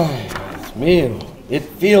 Ay, Dios mío, it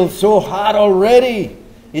feels so hot already.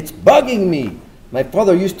 It's bugging me. My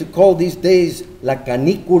father used to call these days la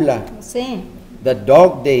canícula, Sí. the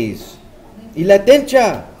dog days. Y la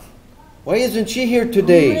tencha, why isn't she here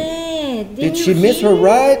today? Hombre, Did she miss her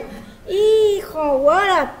ride? Hijo, what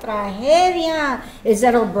a tragedia. Is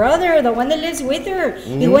that her brother, the one that lives with her?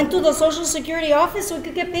 He went to the Social Security office so he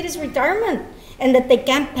could get paid his retirement. And that they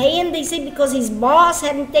can't pay him, they say, because his boss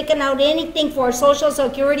hadn't taken out anything for Social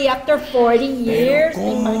Security after 40 years.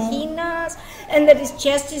 Imaginas? And that his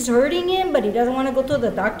chest is hurting him, but he doesn't want to go to the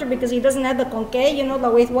doctor because he doesn't have the conque, you know, the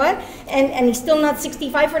with what? And he's still not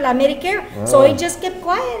 65 for la Medicare. So he just kept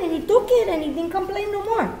quiet and he took it and he didn't complain no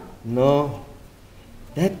more. No,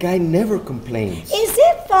 that guy never complains. Is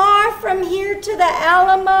it far from here to the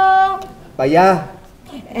Alamo? Pa' allá.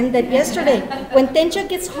 And that yesterday, when Tencha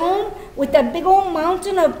gets home with that big old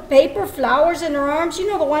mountain of paper flowers in her arms, you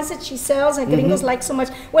know, the ones that she sells and gringos like so much.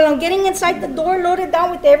 Well, I'm getting inside the door, loaded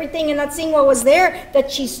down with everything and not seeing what was there,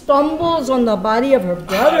 that she stumbles on the body of her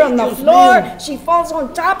brother on the floor. She falls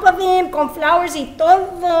on top of him con flowers y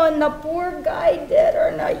todo, and the poor guy dead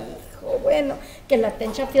or no. Bueno, que la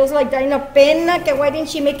Tencha feels like dying of pena, que why didn't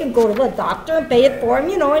she make him go to the doctor and pay it for him,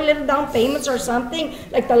 you know, in little down payments or something,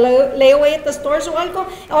 like the layaway at the stores or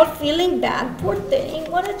algo, all feeling bad, poor thing,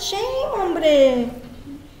 what a shame, hombre.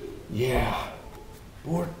 Yeah,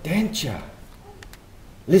 poor Tencha.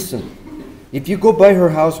 Listen, if you go by her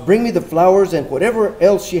house, bring me the flowers and whatever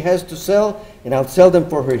else she has to sell, and I'll sell them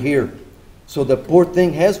for her here, so the poor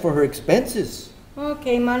thing has for her expenses.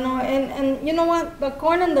 Okay, mano, and you know what? The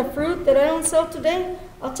corn and the fruit that I don't sell today,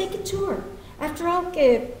 I'll take it to her. After all,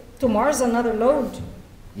 que tomorrow's another load.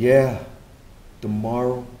 Yeah,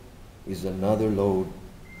 tomorrow is another load.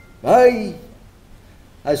 Ay,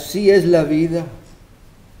 así es la vida.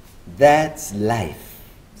 That's life.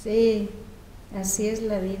 Sí, así es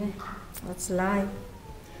la vida. That's life.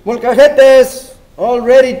 Molcajetes, all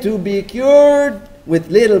ready to be cured with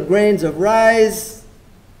little grains of rice.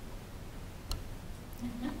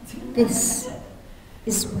 This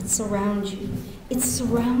is what surrounds you. It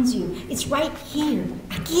surrounds you. It's right here.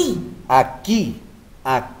 Aquí.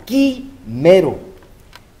 Aquí mero.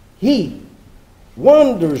 He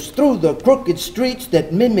wanders through the crooked streets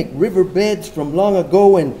that mimic riverbeds from long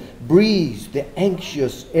ago and breathes the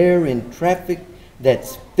anxious air in traffic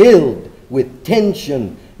that's filled with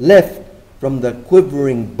tension left from the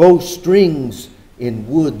quivering bowstrings in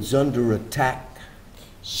woods under attack.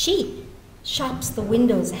 She shops the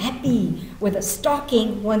windows happy where the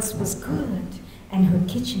stocking once was good, and her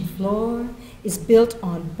kitchen floor is built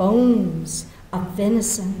on bones of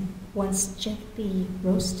venison once gently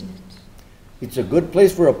roasted. It's a good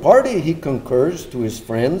place for a party, he concurs to his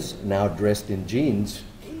friends, now dressed in jeans.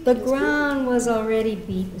 The ground was already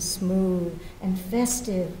beaten smooth and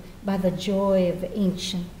festive by the joy of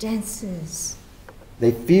ancient dances.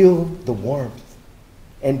 They feel the warmth,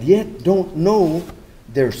 and yet don't know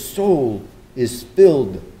their soul is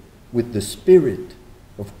filled with the spirit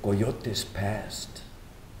of Coyote's past.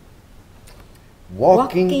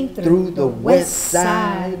 Walking through the west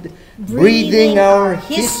side, breathing our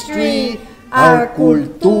history, our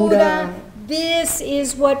cultura. This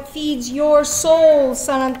is what feeds your soul,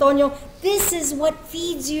 San Antonio. This is what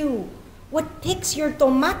feeds you. What picks your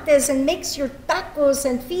tomates and makes your tacos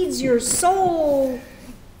and feeds your soul.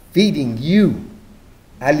 Feeding you,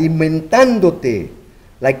 alimentándote,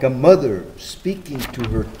 like a mother speaking to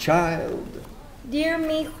her child. Dear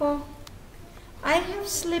mijo, I have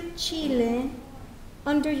slipped chile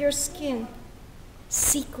under your skin,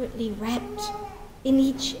 secretly wrapped in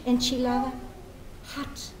each enchilada,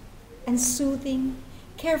 hot and soothing,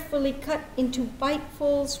 carefully cut into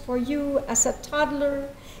bitefuls for you as a toddler,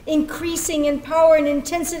 increasing in power and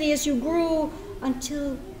intensity as you grew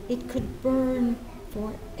until it could burn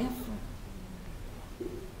forever.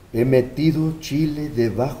 He metido chile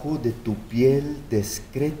debajo de tu piel,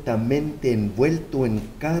 discretamente envuelto en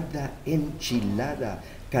cada enchilada,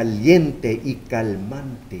 caliente y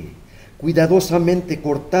calmante, cuidadosamente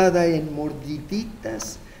cortada en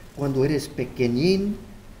mordiditas cuando eres pequeñín,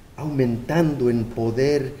 aumentando en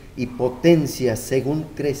poder y potencia según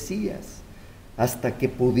crecías, hasta que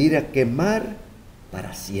pudiera quemar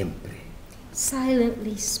para siempre.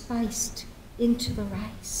 Silently spiced into the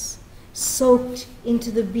rice, soaked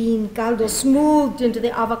into the bean caldo, smoothed into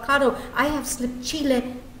the avocado, I have slipped chile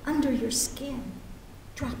under your skin,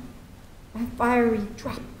 drop by fiery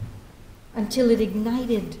drop, until it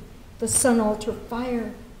ignited the sun altar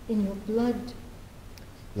fire in your blood.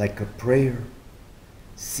 Like a prayer,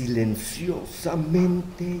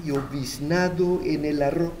 silenciosamente lloviznado en el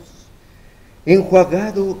arroz,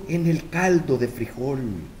 enjuagado en el caldo de frijol,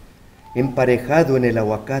 emparejado en el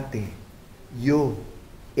aguacate, yo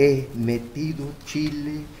he metido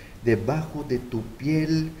chile debajo de tu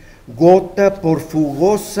piel, gota por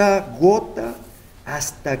fugosa gota,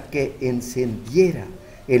 hasta que encendiera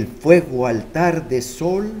el fuego altar de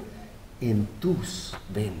sol en tus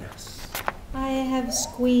venas. I have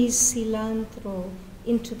squeezed cilantro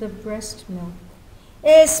into the breast milk.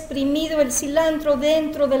 He exprimido el cilantro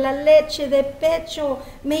dentro de la leche de pecho,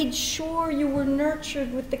 made sure you were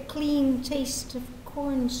nurtured with the clean taste of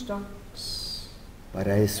cornstalks.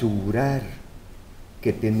 Para asegurar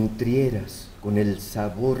que te nutrieras con el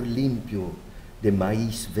sabor limpio de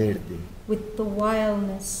maíz verde, With the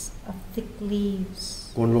wildness of thick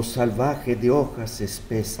leaves, con lo salvaje de hojas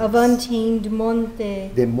espesas, of untamed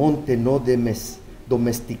monte, de monte no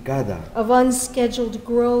domesticada, of unscheduled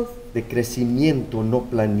growth. de crecimiento no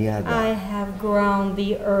planeada. I have ground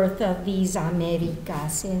the earth of these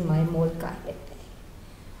Americas in my molcajete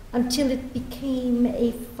until it became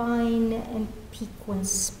a fine and piquant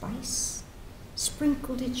spice.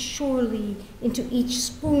 Sprinkled it surely into each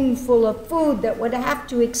spoonful of food that would have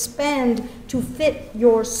to expand to fit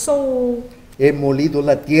your soul. He molido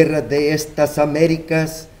la tierra de estas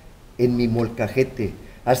Américas en mi molcajete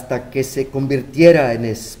hasta que se convirtiera en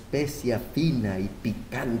especia fina y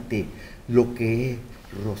picante, lo que he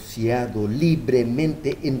rociado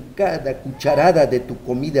libremente en cada cucharada de tu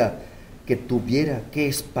comida que tuviera que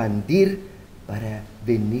expandir para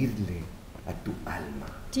venirle a tu alma.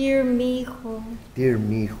 Dear mijo, Dear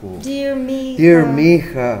mijo, dear mija, dear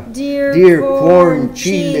mija, dear corn,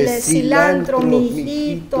 chile, cilantro,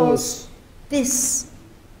 mijitos, this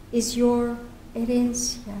is your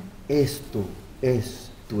herencia. Esto es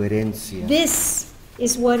tu herencia. This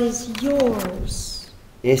is what is yours.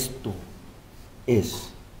 Esto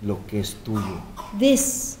es lo que es tuyo.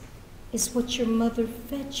 This is what your mother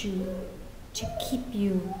fed you to keep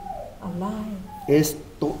you alive.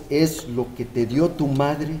 Esto es lo que te dio tu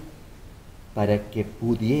madre para que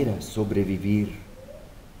pudieras sobrevivir.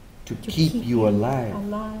 To keep you alive.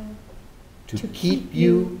 To keep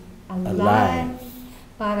you alive.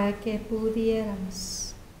 Para que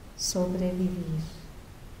pudieras sobrevivir.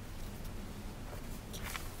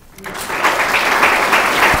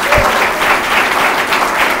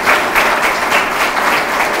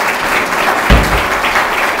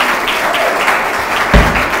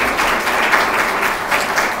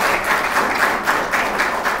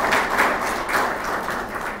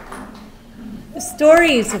 The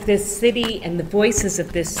stories of this city and the voices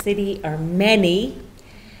of this city are many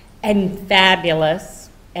and fabulous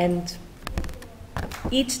and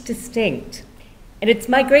each distinct. And it's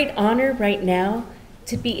my great honor right now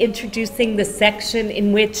to be introducing the section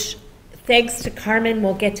in which, thanks to Carmen,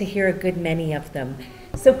 we'll get to hear a good many of them.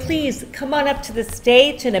 So please come on up to the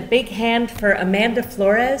stage, and a big hand for Amanda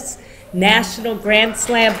Flores, National Grand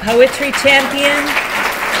Slam Poetry Champion,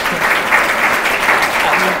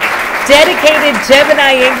 dedicated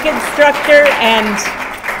Gemini ink instructor, and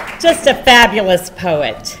just a fabulous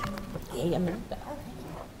poet. Yay, Amanda.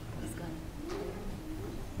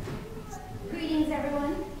 Greetings,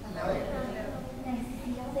 everyone. Hello. Nice to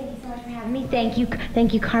see you all. Thank you so much for having me.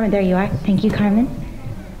 Thank you, Carmen. There you are. Thank you, Carmen.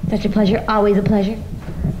 Such a pleasure. Always a pleasure.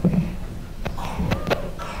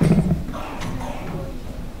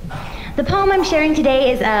 The poem I'm sharing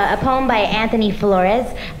today is a poem by Anthony Flores,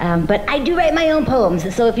 but I do write my own poems,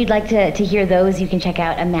 so if you'd like to hear those, you can check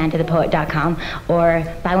out amandathepoet.com or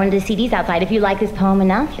buy one of the CDs outside. If you like this poem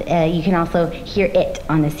enough, you can also hear it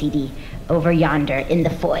on the CD over yonder in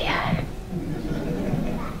the foyer.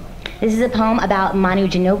 This is a poem about Manu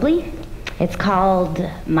Ginobili. It's called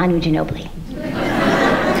Manu Ginobili.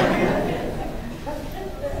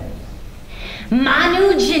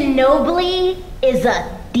 Manu Ginobili is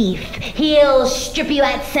a thief. He'll strip you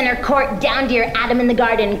at center court down to your Adam in the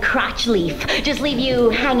Garden crotch leaf. Just leave you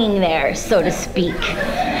hanging there, so to speak.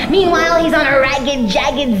 Meanwhile, he's on a ragged,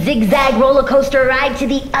 jagged, zigzag roller coaster ride to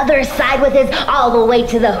the other side with his all the way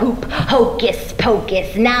to the hoop. Hocus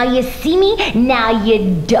pocus. Now you see me, now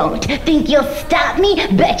you don't. Think you'll stop me?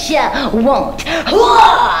 Betcha won't.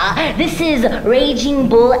 Hooah! This is Raging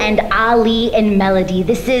Bull and Ali in melody.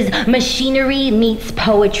 This is machinery meets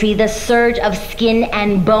poetry. The surge of skin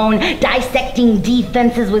and bone, dissecting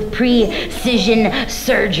defenses with precision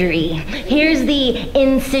surgery. Here's the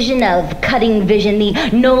incision of cutting vision, the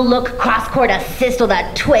no-look cross-court assist with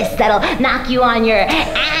a twist that'll knock you on your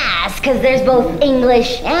ass, because there's both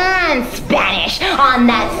English and Spanish on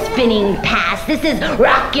that spinning pass. This is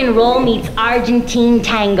rock and roll meets Argentine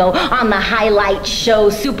tango on the highlight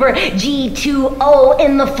show. Super G2O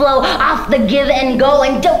in the flow, off the give and go,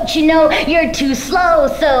 and don't you know you're too slow,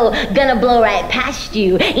 so gonna blow right past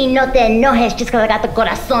you. Y no te enojes just cause I got the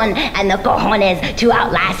corazón and the cojones to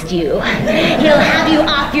outlast you. He'll have you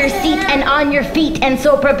off your seat and on your feet, and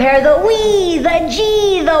so prepare the wee, the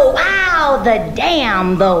G, the wow, how, the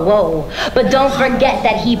damn, the whoa. But don't forget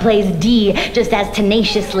that he plays D just as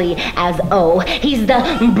tenaciously as O. He's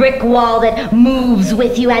the brick wall that moves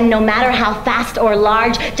with you, and no matter how fast or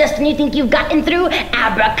large, just when you think you've gotten through,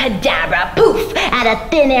 abracadabra, poof, out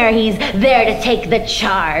of thin air, he's there to take the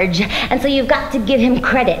charge. And so you've got to give him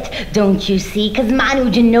credit, don't you see? Because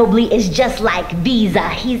Manu Ginobili is just like Visa.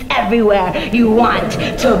 He's everywhere you want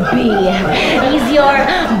to be. He's your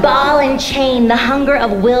ball and chain, the hunger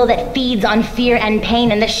of will that feeds on fear and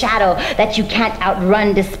pain, and the shadow that you can't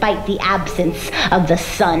outrun despite the absence of the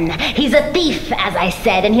sun. He's a thief, as I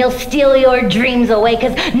said, and he'll steal your dreams away,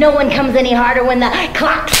 because no one comes any harder when the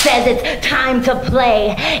clock says it's time to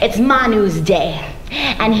play. It's Manu's day.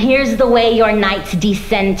 And here's the way your nights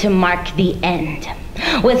descend to mark the end.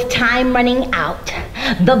 With time running out,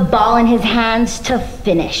 the ball in his hands to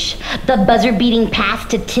finish, the buzzer beating pass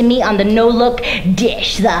to Timmy on the no-look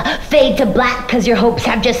dish, the fade to black cause your hopes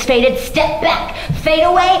have just faded, step back, fade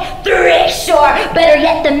away, thrish, or better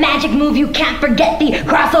yet the magic move you can't forget, the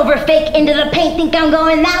crossover fake into the paint, think I'm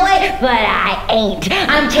going that way, but I ain't.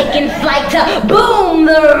 I'm taking flight to boom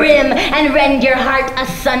the rim and rend your heart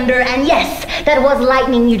asunder, and yes, that was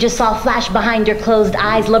lightning you just saw flash behind your closed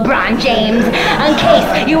eyes, LeBron James, in case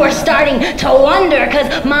you were starting to wonder,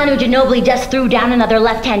 cause Manu Ginobili just threw down another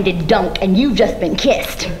left-handed dunk and you've just been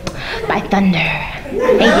kissed by thunder.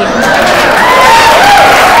 Thank you.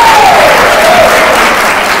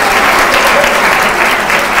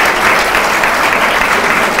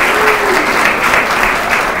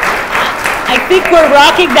 I think we're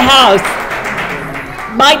rocking the house.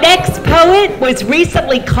 My next poet was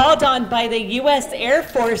recently called on by the U.S. Air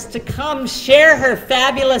Force to come share her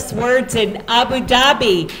fabulous words in Abu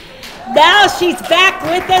Dhabi. Now she's back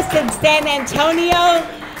with us in San Antonio,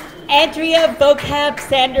 Andrea Vocab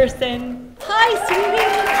Sanderson. Hi, sweetie.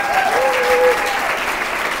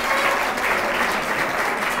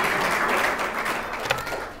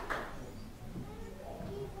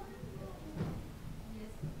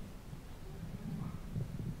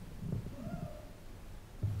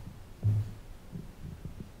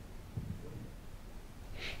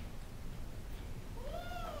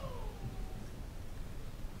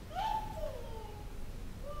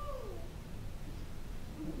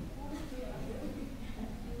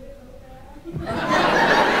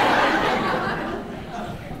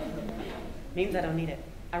 Means I don't need it.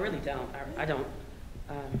 I really don't. I don't.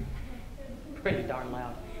 Pretty darn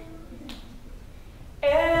loud.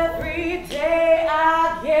 Every day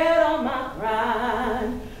I get on my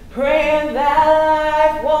grind, praying that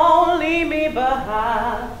life won't leave me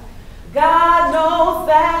behind. God knows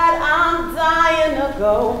that I'm dying to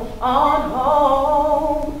go on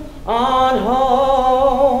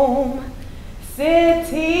home.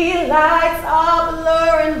 City lights are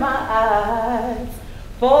blurring my eyes.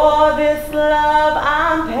 For this love,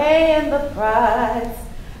 I'm paying the price.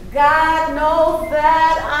 God knows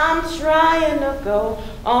that I'm trying to go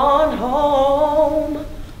on home.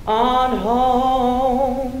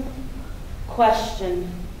 Question: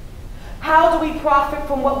 how do we profit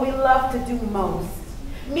from what we love to do most?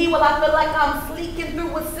 Me, well, I feel like I'm sneaking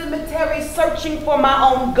through a cemetery searching for my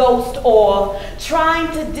own ghost, or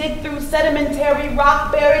trying to dig through sedimentary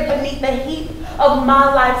rock buried beneath the heap of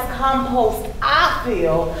my life's compost. I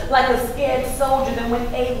feel like a scared soldier that went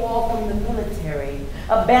AWOL from the military,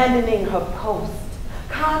 abandoning her post.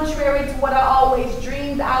 Contrary to what I always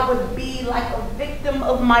dreamed I would be, like a victim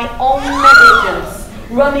of my own negligence,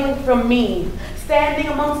 running from me, standing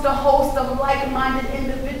amongst a host of like-minded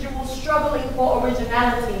individuals struggling for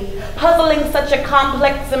originality, puzzling such a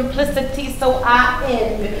complex simplicity, so I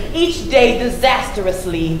end each day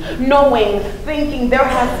disastrously, thinking there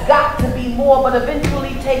has got to be more, but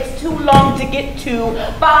eventually takes too long to get to,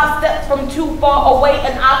 5 steps from too far away,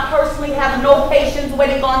 and I personally have no patience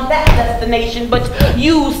waiting on that destination. But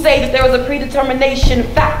you say that there is a predetermination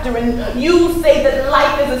factor, and you say that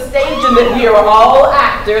life is a stage and that we are all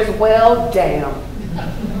actors. Well, damn.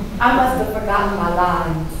 I must have forgotten my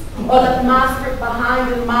lines, or left my script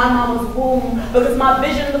behind in my mama's womb, because my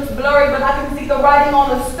vision looks blurry, but I can see the writing on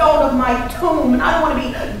the stone of my tomb, and I don't want to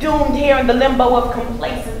be doomed here in the limbo of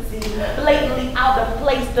complacency, blatantly out of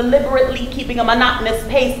place, deliberately keeping a monotonous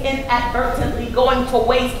pace, inadvertently going to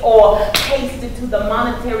waste, or pasted to the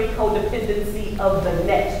monetary codependency of the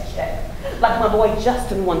next check. Like my boy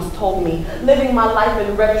Justin once told me, living my life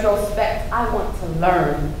in retrospect, I want to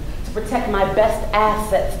learn to protect my best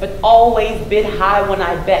assets, but always bid high when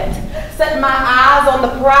I bet. Set my eyes on the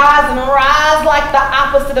prize and rise like the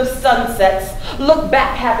opposite of sunsets. Look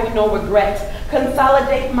back having no regret.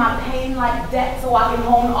 Consolidate my pain like debt so I can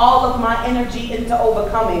hone all of my energy into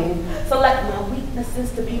overcoming. Select my weakness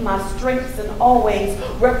weaknesses to be my strengths and always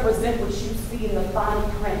represent what you see in the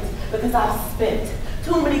fine print. Because I've spent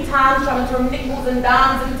too many times trying to turn nickels and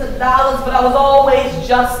dimes into dollars, but I was always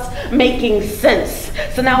just making sense.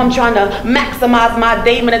 So now I'm trying to maximize my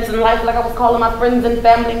day minutes in life, like I was calling my friends and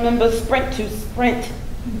family members Sprint to Sprint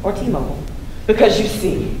or T-Mobile. Because you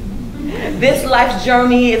see, this life's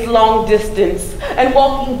journey is long distance, and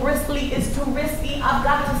walking briskly is too risky. I've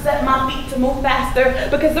got to set my feet to move faster,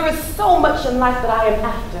 because there is so much in life that I am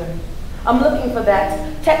after. I'm looking for that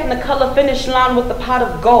technicolor finish line with a pot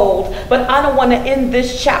of gold, but I don't want to end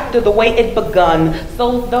this chapter the way it begun.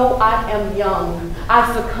 So though I am young,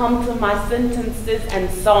 I succumb to my sentences and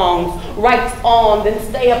songs, write on, then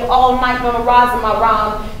stay up all night memorizing my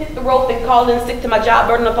rhyme, hit the road, then call in sick to my job,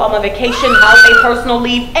 burden up all my vacation, holiday, personal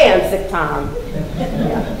leave, and sick time.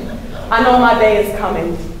 I know my day is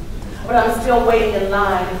coming, but I'm still waiting in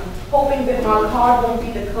line, hoping that my card won't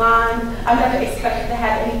be declined. I never expected to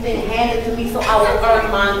have anything handed to me, so I will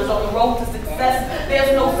earn mine. Because on the road to success,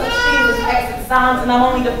 there's no such thing as exit signs, and I'm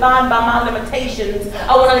only defined by my limitations.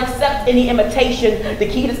 I will not accept any imitation. The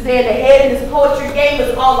key to staying ahead in this poetry game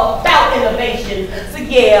is all about innovation. So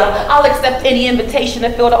yeah, I'll accept any invitation to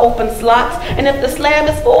fill the open slots, and if the slam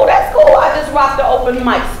is full, that's cool. I just rock the open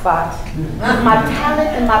mic spot. My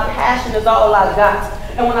talent and my passion is all I got.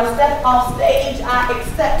 And when I step off stage, I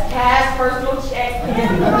accept cash, personal checks.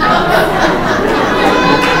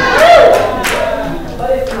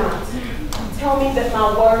 But if not, tell me that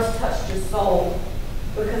my words touched your soul,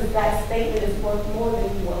 because that statement is worth more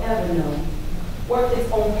than you will ever know. Worth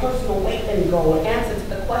its own personal weight in gold. Answer to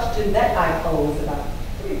the question that I posed about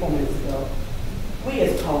 3-4 minutes ago. We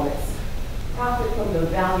as poets profit from the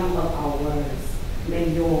value of our words. May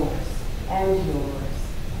yours and yours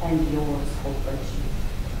and yours hold virtue.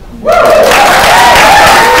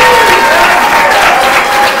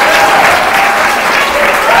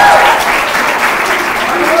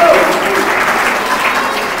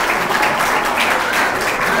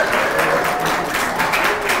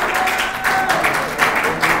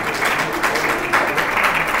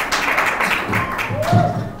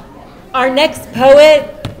 Our next poet,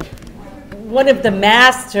 one of the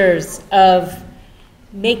masters of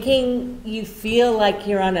making you feel like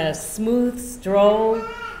you're on a smooth stroll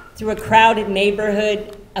through a crowded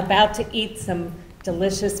neighborhood about to eat some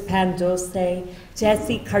delicious pan dulce.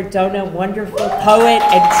 Jessie Cardona, wonderful poet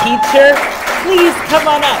and teacher. Please come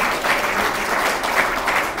on up.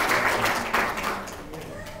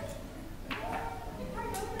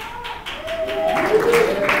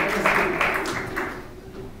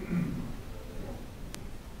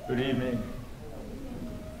 Good evening.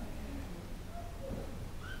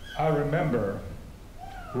 I remember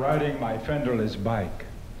riding my fenderless bike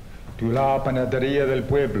to La Panaderia del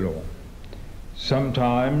Pueblo.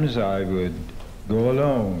 Sometimes I would go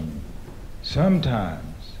alone.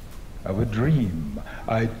 Sometimes I would dream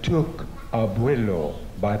I took Abuelo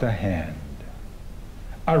by the hand.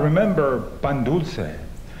 I remember pan dulce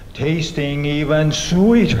tasting even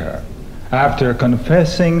sweeter after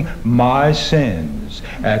confessing my sins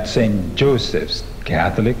at St. Joseph's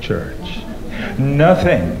Catholic Church.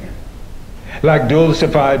 Nothing like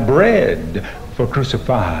dulcified bread for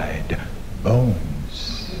crucified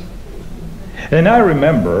bones. And I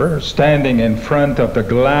remember standing in front of the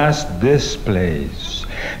glass displays,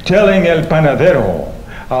 telling El Panadero,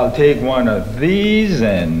 I'll take one of these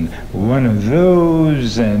and one of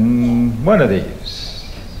those and one of these.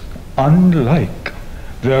 Unlike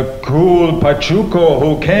the cool Pachuco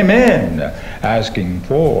who came in asking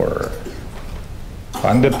for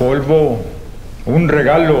pan de polvo, un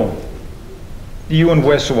regalo, y un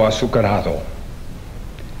hueso azucarado.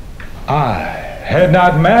 I had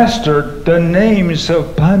not mastered the names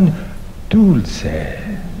of pan dulce.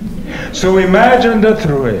 So imagine the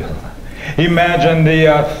thrill, imagine the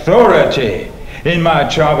authority in my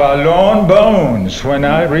chavalon bones when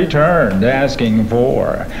I returned asking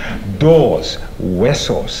for dos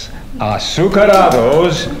huesos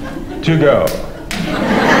azucarados to go.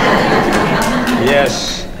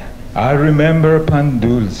 Yes, I remember pan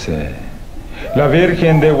dulce, La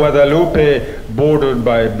Virgen de Guadalupe bordered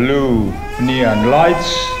by blue neon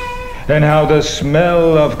lights, and how the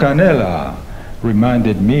smell of canela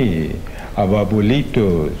reminded me of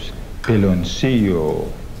abuelito's piloncillo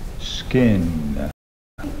skin.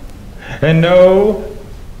 And no,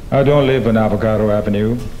 I don't live on Avocado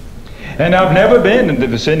Avenue, and I've never been in the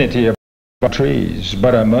vicinity of trees,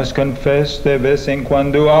 but I must confess de vez en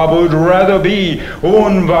cuando I would rather be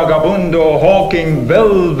un vagabundo hawking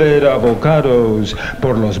velvet avocados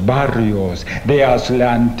por los barrios de As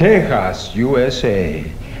Lentejas, USA,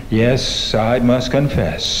 Yes, I must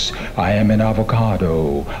confess, I am an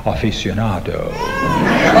avocado aficionado.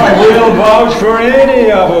 I will vouch for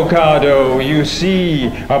any avocado. You see,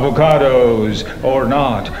 avocados are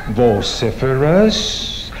not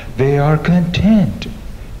vociferous. They are content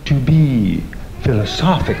to be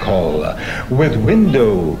philosophical with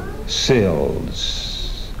window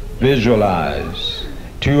sills. Visualize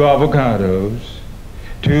 2 avocados,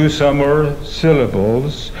 2 summer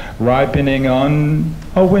syllables ripening on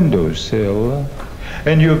a windowsill,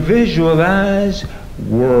 and you visualize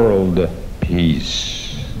world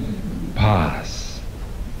peace. Paz,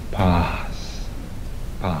 paz,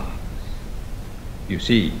 paz. You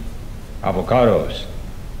see, avocados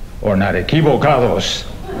are not equivocados.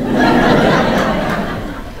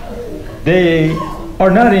 They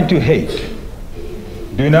are not into hate.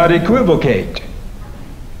 Do not equivocate.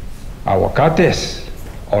 Aguacates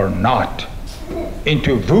are not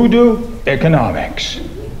into voodoo economics.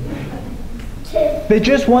 They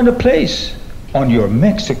just want a place on your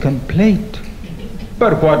Mexican plate.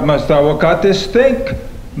 But what must aguacates think?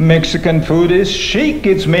 Mexican food is chic.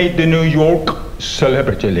 It's made the New York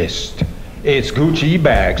celebrity list. It's Gucci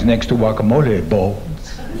bags next to guacamole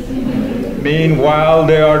bowls. Meanwhile,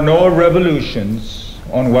 there are no revolutions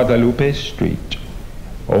on Guadalupe Street.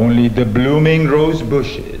 Only the blooming rose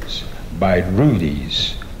bushes by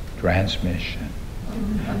Rudy's transmission.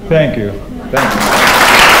 Thank you. Thank you.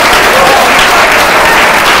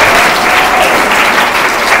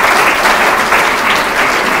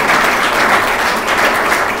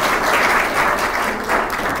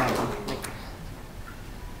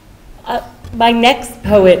 My next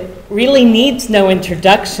poet really needs no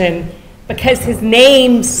introduction because his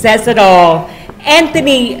name says it all.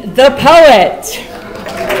 Anthony the Poet.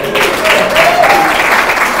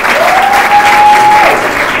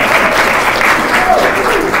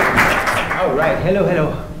 All right, hello.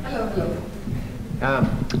 I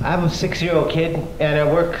have a 6-year-old kid, and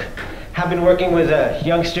have been working with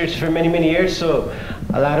youngsters for many years, so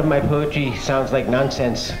a lot of my poetry sounds like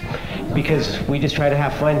nonsense because we just try to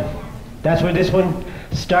have fun. That's where this one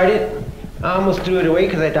started. I almost threw it away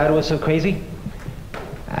because I thought it was so crazy.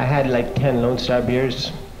 I had like 10 Lone Star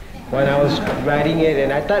beers when I was writing it,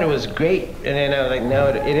 and I thought it was great, and then I was like, no,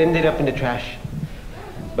 it ended up in the trash.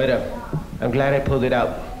 But I'm glad I pulled it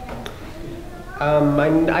out.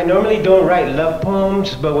 I normally don't write love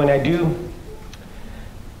poems, but when I do,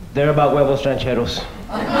 they're about huevos rancheros.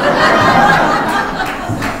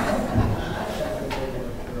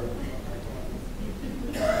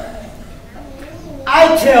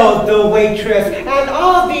 I tell the waitress and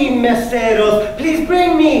all the meseros, please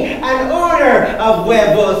bring me an order of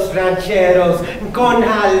huevos rancheros con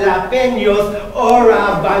jalapeños or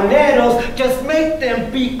habaneros. Just make them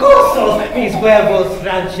picosos, mis huevos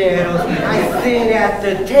rancheros. I sit at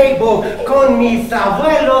the table con mis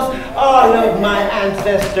abuelos. All of my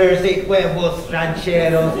ancestors ate huevos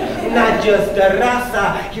rancheros. Not just the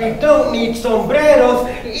raza, you don't need sombreros.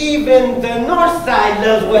 Even the north side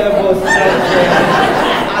loves huevos rancheros.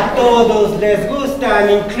 A todos les gustan,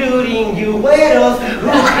 including you güeros.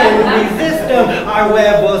 Who can resist them? Our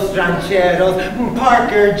huevos rancheros.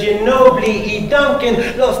 Parker, Ginobili y Duncan,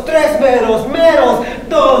 los tres meros meros.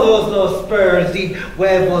 Todos los Spurs eat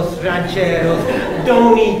huevos rancheros.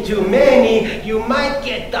 Don't eat too many, you might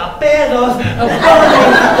get the pedos of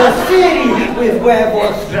running the city with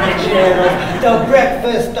huevos rancheros. The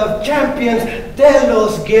breakfast of champions de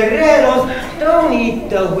los guerreros. Don't eat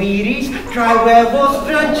the Wheaties, try huevos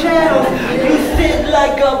rancheros. You sit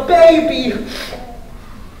like a baby,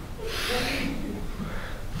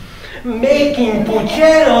 making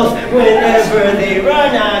pucheros whenever they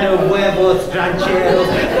run out of huevos rancheros.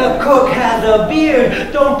 The cook has a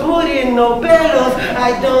beard, don't put in no pelos.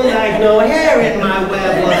 I don't like no hair in my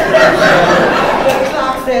huevos rancheros. The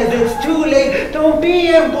clock says it's too late, don't be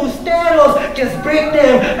embusteros. Just break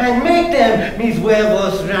them and make them mis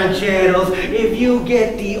huevos rancheros. If you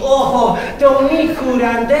get the ojo, don't need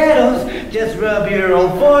curanderos. Just rub your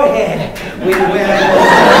own forehead with huevos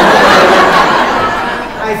rancheros.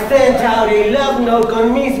 I sent out a love note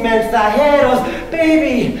con mis mensajeros.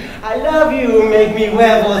 Baby, I love you, make me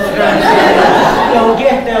huevos rancheros. Don't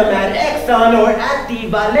get them at Exxon or at the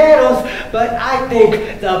Valeros, but I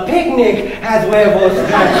think the picnic has huevos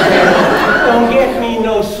rancheros. Don't get me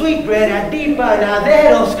no sweetbread at the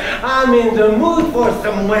Panaderos. I'm in the mood for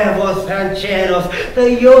some huevos rancheros.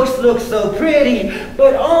 The yolks look so pretty,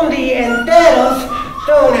 but only enteros.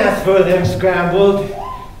 Don't ask for them scrambled.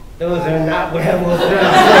 Those are not huevos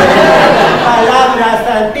rancheros. Palabras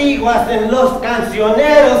antiguas en los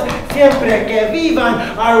cancioneros. Siempre que vivan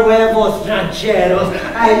our huevos rancheros.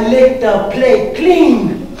 I lick the plate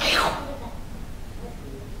clean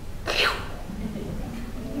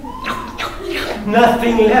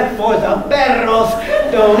Nothing left for the perros.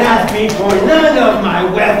 Don't ask me for none of my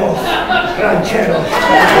huevos, rancheros.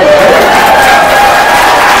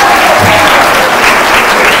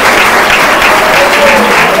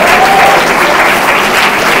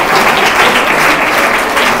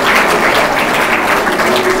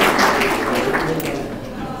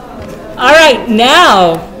 All right,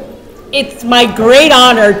 now it's my great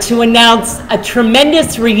honor to announce a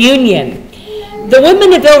tremendous reunion. The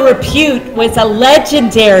Women of Ill Repute was a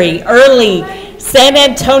legendary early San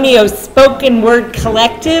Antonio spoken word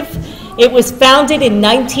collective. It was founded in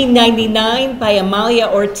 1999 by Amalia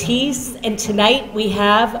Ortiz, and tonight we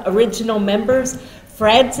have original members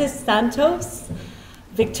Francis Santos,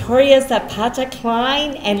 Victoria Zapata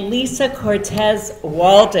Klein, and Lisa Cortez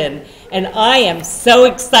Walden, and I am so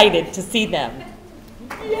excited to see them.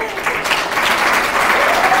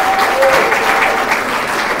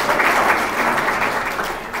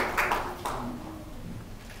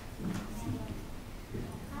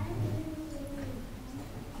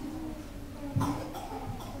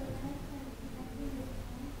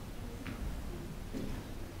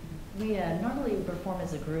 We normally perform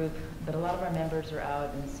as a group, but a lot of our members are out,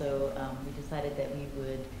 and so we decided that we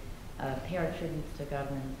would pay our tributes to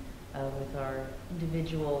Carmen with our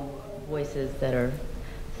individual voices that are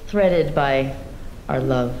threaded by our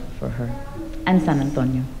love for her and San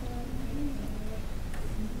Antonio.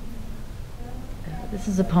 This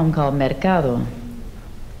is a poem called Mercado,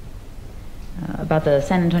 about the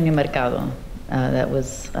San Antonio Mercado that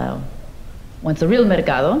was once a real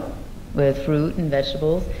mercado with fruit and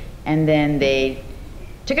vegetables, and then they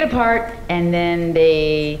took it apart and then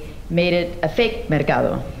they made it a fake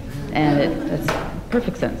mercado, and it's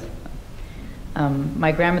perfect sense.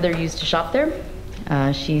 My grandmother used to shop there.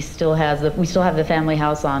 We still have the family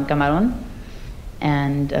house on Camaron,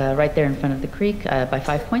 and right there in front of the creek by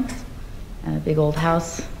 5 Points, a big old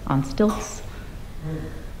house on stilts.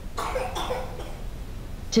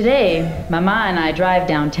 Today, Mama and I drive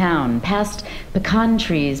downtown, past pecan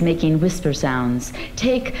trees making whisper sounds,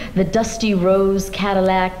 take the dusty rose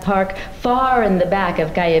Cadillac park far in the back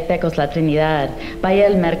of Calle Pecos La Trinidad, by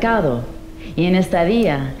El Mercado, y en esta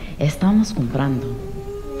día estamos comprando.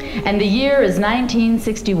 And the year is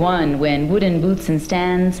 1961, when wooden booths and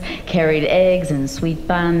stands carried eggs and sweet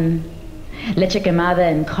pan, leche quemada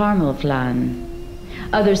and caramel flan.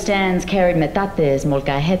 Other stands carried metates,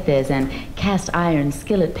 molcajetes, and cast iron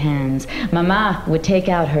skillet pans. Mama would take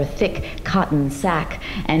out her thick cotton sack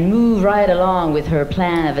and move right along with her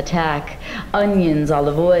plan of attack. Onions,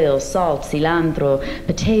 olive oil, salt, cilantro,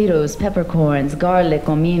 potatoes, peppercorns, garlic,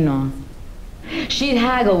 comino. She'd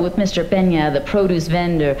haggle with Mr. Peña, the produce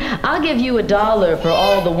vendor. "I'll give you $1 for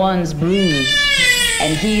all the ones bruised."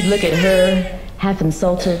 And he'd look at her, half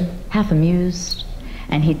insulted, half amused.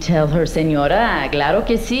 And he'd tell her, "Señora, claro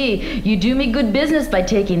que sí, you do me good business by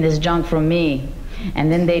taking this junk from me."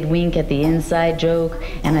 And then they'd wink at the inside joke,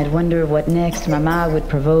 and I'd wonder what next Mama would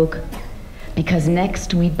provoke. Because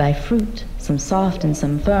next we'd buy fruit, some soft and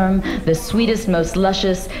some firm, the sweetest, most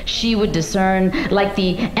luscious she would discern, like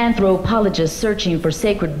the anthropologist searching for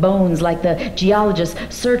sacred bones, like the geologist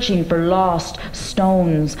searching for lost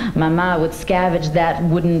stones. Mama would scavenge that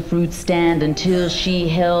wooden fruit stand until she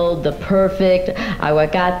held the perfect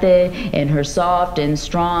aguacate in her soft and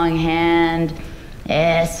strong hand.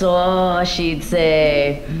 "Eso," she'd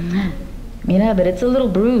say. "Mira, but it's a little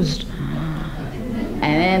bruised."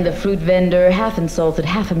 And then the fruit vendor, half insulted,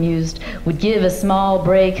 half amused, would give a small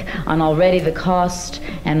break on already the cost,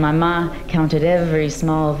 and Mama counted every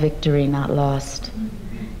small victory not lost.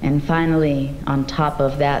 And finally, on top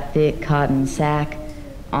of that thick cotton sack,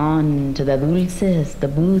 on to the dulces, the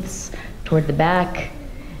booths, toward the back.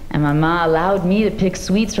 And Mama allowed me to pick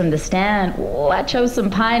sweets from the stand. Oh, I chose some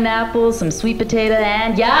pineapple, some sweet potato,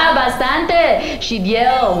 and "Ya bastante!" she'd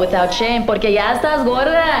yell without shame, "Porque ya estás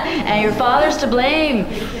gorda, and your father's to blame."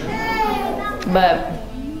 But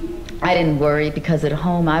I didn't worry, because at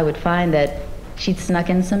home I would find that she'd snuck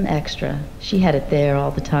in some extra. She had it there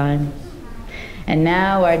all the time. And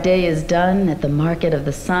now our day is done at the Market of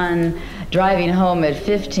the Sun, driving home at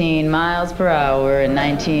 15 miles per hour in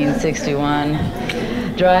 1961.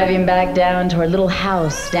 Driving back down to our little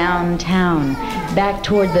house downtown, back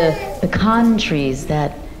toward the pecan trees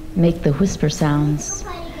that make the whisper sounds.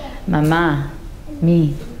 Mama,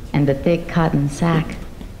 me, and the thick cotton sack,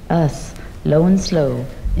 us, low and slow,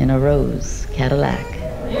 in a rose Cadillac.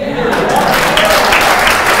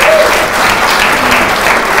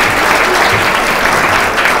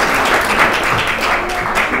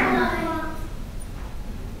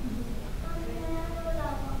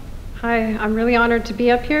 I'm really honored to be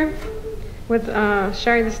up here with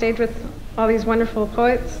sharing the stage with all these wonderful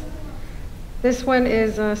poets. This one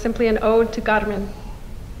is simply an ode to Carmen.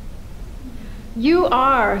 You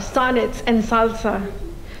are sonnets and salsa.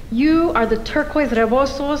 You are the turquoise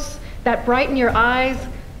rebosos that brighten your eyes,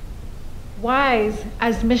 wise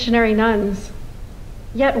as missionary nuns,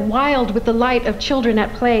 yet wild with the light of children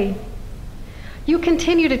at play. You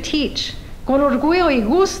continue to teach, con orgullo y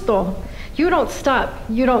gusto. You don't stop,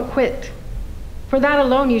 you don't quit. For that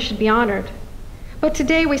alone you should be honored. But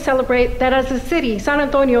today we celebrate that as a city, San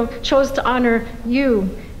Antonio chose to honor you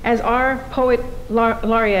as our poet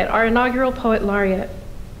laureate, our inaugural poet laureate.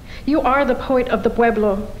 You are the poet of the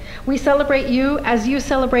Pueblo. We celebrate you as you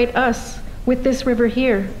celebrate us with this river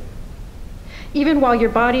here. Even while your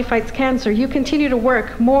body fights cancer, you continue to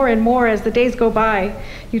work more and more as the days go by.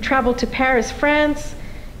 You travel to Paris, France,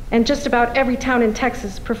 and just about every town in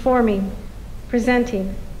Texas performing,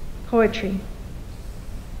 presenting poetry.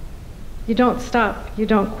 You don't stop, you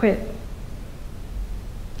don't quit.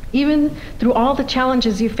 Even through all the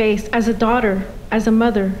challenges you face as a daughter, as a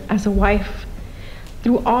mother, as a wife,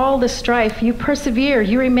 through all the strife, you persevere,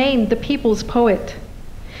 you remain the people's poet.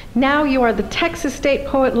 Now you are the Texas State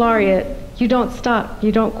Poet Laureate. You don't stop,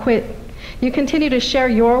 you don't quit. You continue to share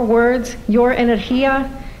your words, your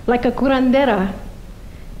energía, like a curandera,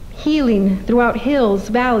 healing throughout hills,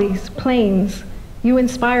 valleys, plains. You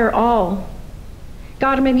inspire all.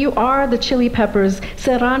 Carmen, you are the chili peppers,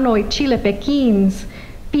 serrano y chile pequins,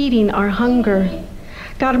 feeding our hunger.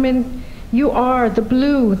 Carmen, you are the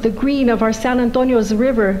blue, the green of our San Antonio's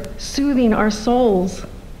river, soothing our souls.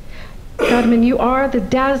 Carmen, you are the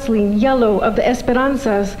dazzling yellow of the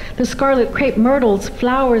esperanzas, the scarlet crepe myrtles,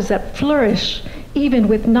 flowers that flourish, even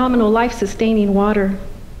with nominal life-sustaining water.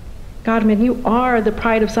 Carmen, you are the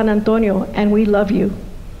pride of San Antonio, and we love you.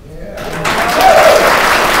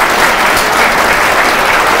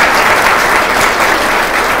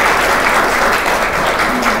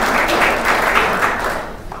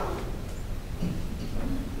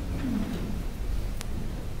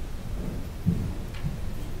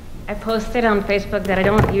 I posted on Facebook that I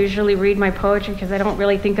don't usually read my poetry because I don't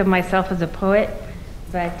really think of myself as a poet,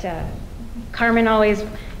 but Carmen always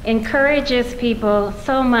encourages people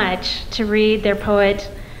so much to read their poetry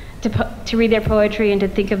and to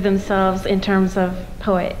think of themselves in terms of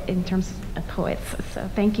poets. So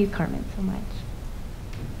thank you, Carmen, so much.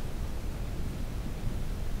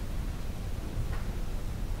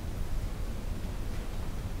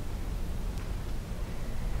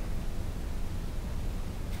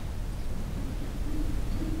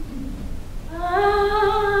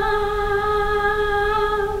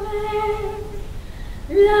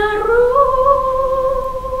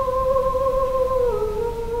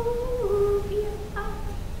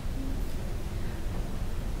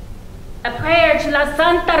 A prayer to La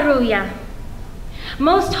Santa Rubia.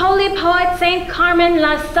 Most holy poet Saint Carmen,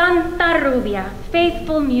 La Santa Rubia,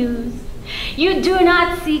 faithful muse, you do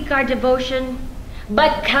not seek our devotion,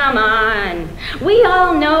 but come on. We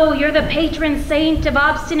all know you're the patron saint of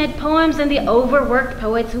obstinate poems and the overworked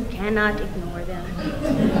poets who cannot ignore them.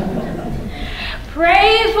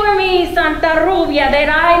 Pray for me, Santa Rubia, that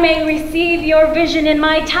I may receive your vision in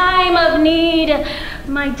my time of need,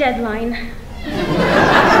 my deadline.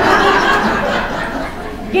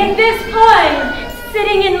 Get this poem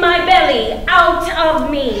sitting in my belly, out of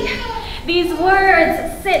me. These words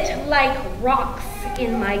sit like rocks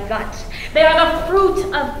in my gut. They are the fruit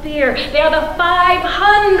of fear. They are the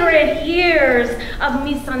 500 years of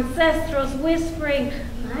mis ancestros whispering,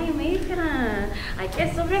 ay, mija, hay que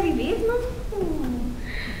sobrevivir, no?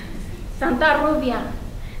 Santa Rubia,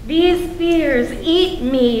 these fears eat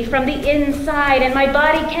me from the inside and my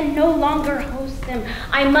body can no longer host them.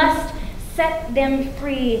 I must set them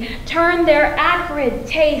free, turn their acrid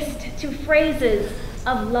taste to phrases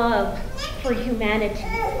of love for humanity.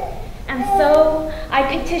 And so I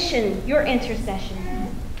petition your intercession.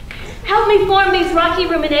 Help me form these rocky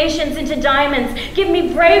ruminations into diamonds. Give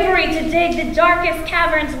me bravery to dig the darkest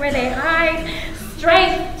caverns where they hide,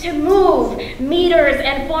 strength to move meters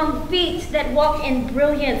and form feet that walk in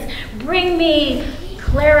brilliance. Bring me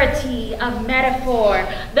clarity of metaphor,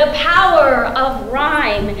 the power of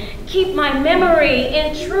rhyme. Keep my memory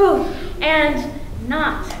in truth and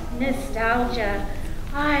not nostalgia.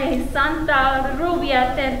 Ay, Santa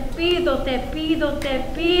Rubia, te pido, te pido, te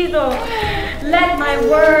pido. Let my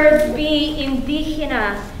words be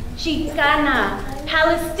indigena, Chicana,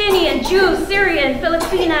 Palestinian, Jew, Syrian,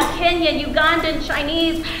 Filipina, Kenyan, Ugandan,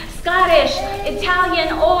 Chinese, Scottish,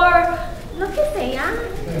 Italian, or lo que sea.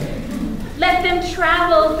 Let Let them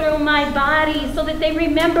travel through my body so that they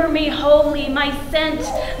remember me wholly, my scent,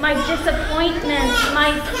 my disappointments,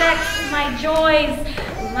 my sex, my joys,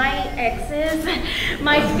 my exes,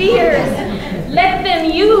 my fears. Let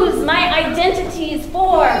them use my identities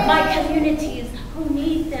for my communities who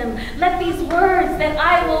need them. Let these words that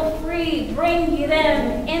I will free bring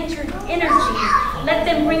them energy. Let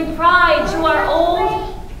them bring pride to our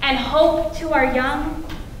old and hope to our young.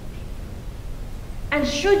 And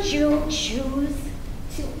should you choose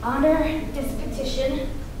to honor this petition,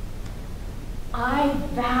 I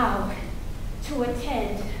vow to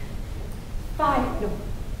attend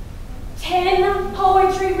 10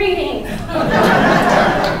 poetry readings.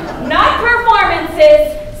 Not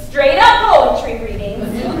performances, straight up poetry readings.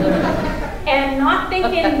 And not think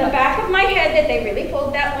in the back of my head that they really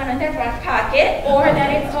pulled that one in their back pocket, or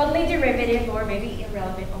that it's totally derivative, or maybe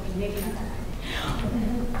irrelevant, or maybe not that.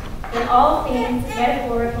 In all things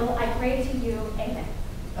metaphorical, I pray to you, amen.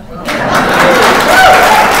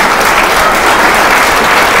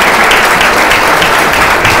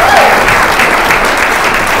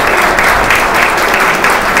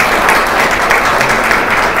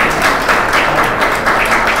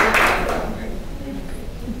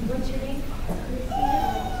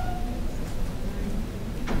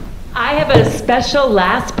 I have a special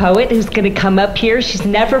last poet who's going to come up here. She's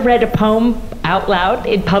never read a poem out loud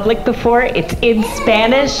in public before. It's in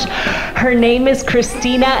Spanish. Her name is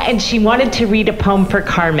Christina, and she wanted to read a poem for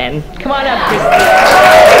Carmen. Come on up, Christina.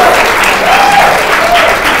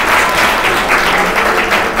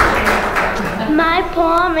 My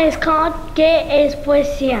poem is called ¿Qué es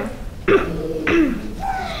poesía?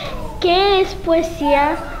 ¿Qué es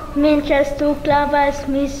poesía? Mientras tú clavas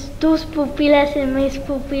tus pupilas en mis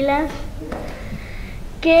pupilas.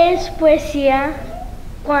 ¿Qué es poesía?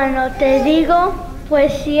 Cuando te digo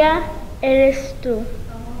poesía, eres tú.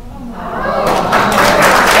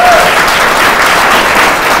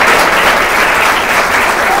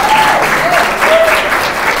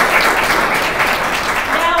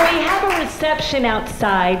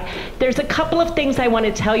 Outside. There's a couple of things I want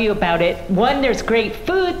to tell you about it. One, there's great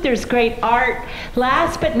food, there's great art.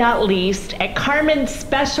 Last but not least, at Carmen's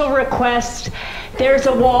special request, there's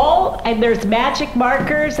a wall and there's magic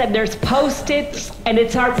markers and there's Post-its, and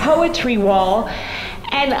it's our poetry wall.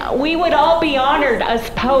 And we would all be honored, us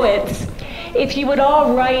poets, if you would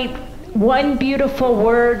all write one beautiful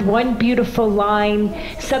word, one beautiful line,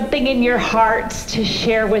 something in your hearts to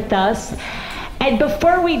share with us. And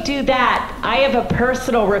before we do that, I have a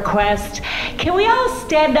personal request. Can we all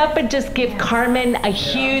stand up and just give Carmen a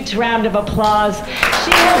huge round of applause?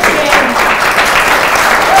 She has been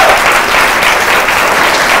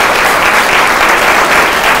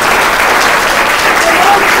the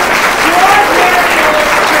most extraordinary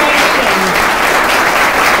illustration.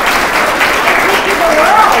 I think in the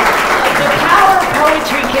world of the power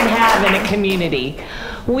poetry can have in a community.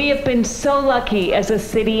 We have been so lucky as a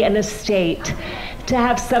city and a state to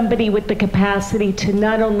have somebody with the capacity to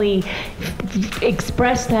not only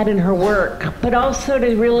express that in her work, but also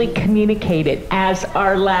to really communicate it, as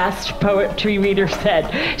our last poetry reader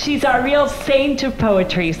said. She's our real saint of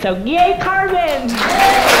poetry, so yay, Carmen!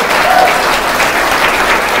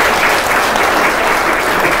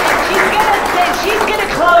 She's gonna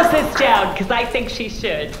close this down, because I think she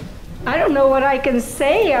should. I don't know what I can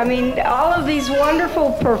say. I mean, all of these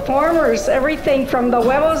wonderful performers, everything from the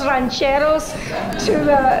huevos rancheros to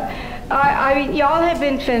the, I mean, y'all have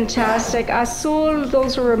been fantastic. Azul,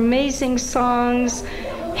 those were amazing songs.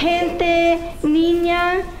 Gente,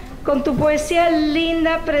 niña, con tu poesía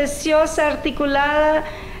linda, preciosa, articulada.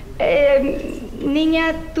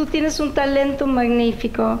 Niña, tú tienes un talento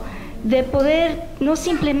magnífico de poder no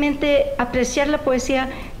simplemente apreciar la poesía,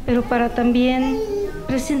 pero para también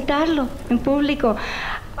presentarlo en público.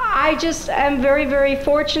 I just am very, very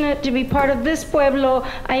fortunate to be part of this pueblo.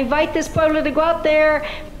 I invite this pueblo to go out there,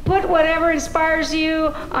 put whatever inspires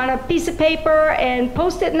you on a piece of paper and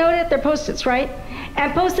post-it note it. They're post-its, right?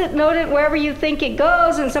 And post-it note it wherever you think it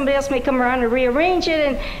goes, and somebody else may come around and rearrange it,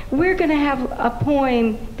 and we're going to have a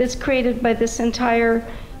poem that's created by this entire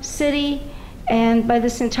city and by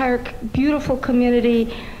this entire beautiful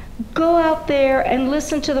community. Go out there and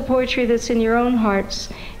listen to the poetry that's in your own hearts.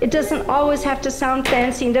 It doesn't always have to sound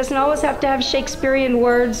fancy. It doesn't always have to have Shakespearean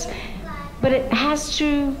words, but it has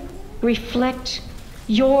to reflect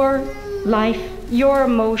your life, your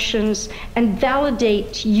emotions, and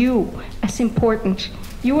validate you as important.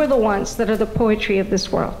 You are the ones that are the poetry of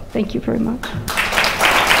this world. Thank you very much.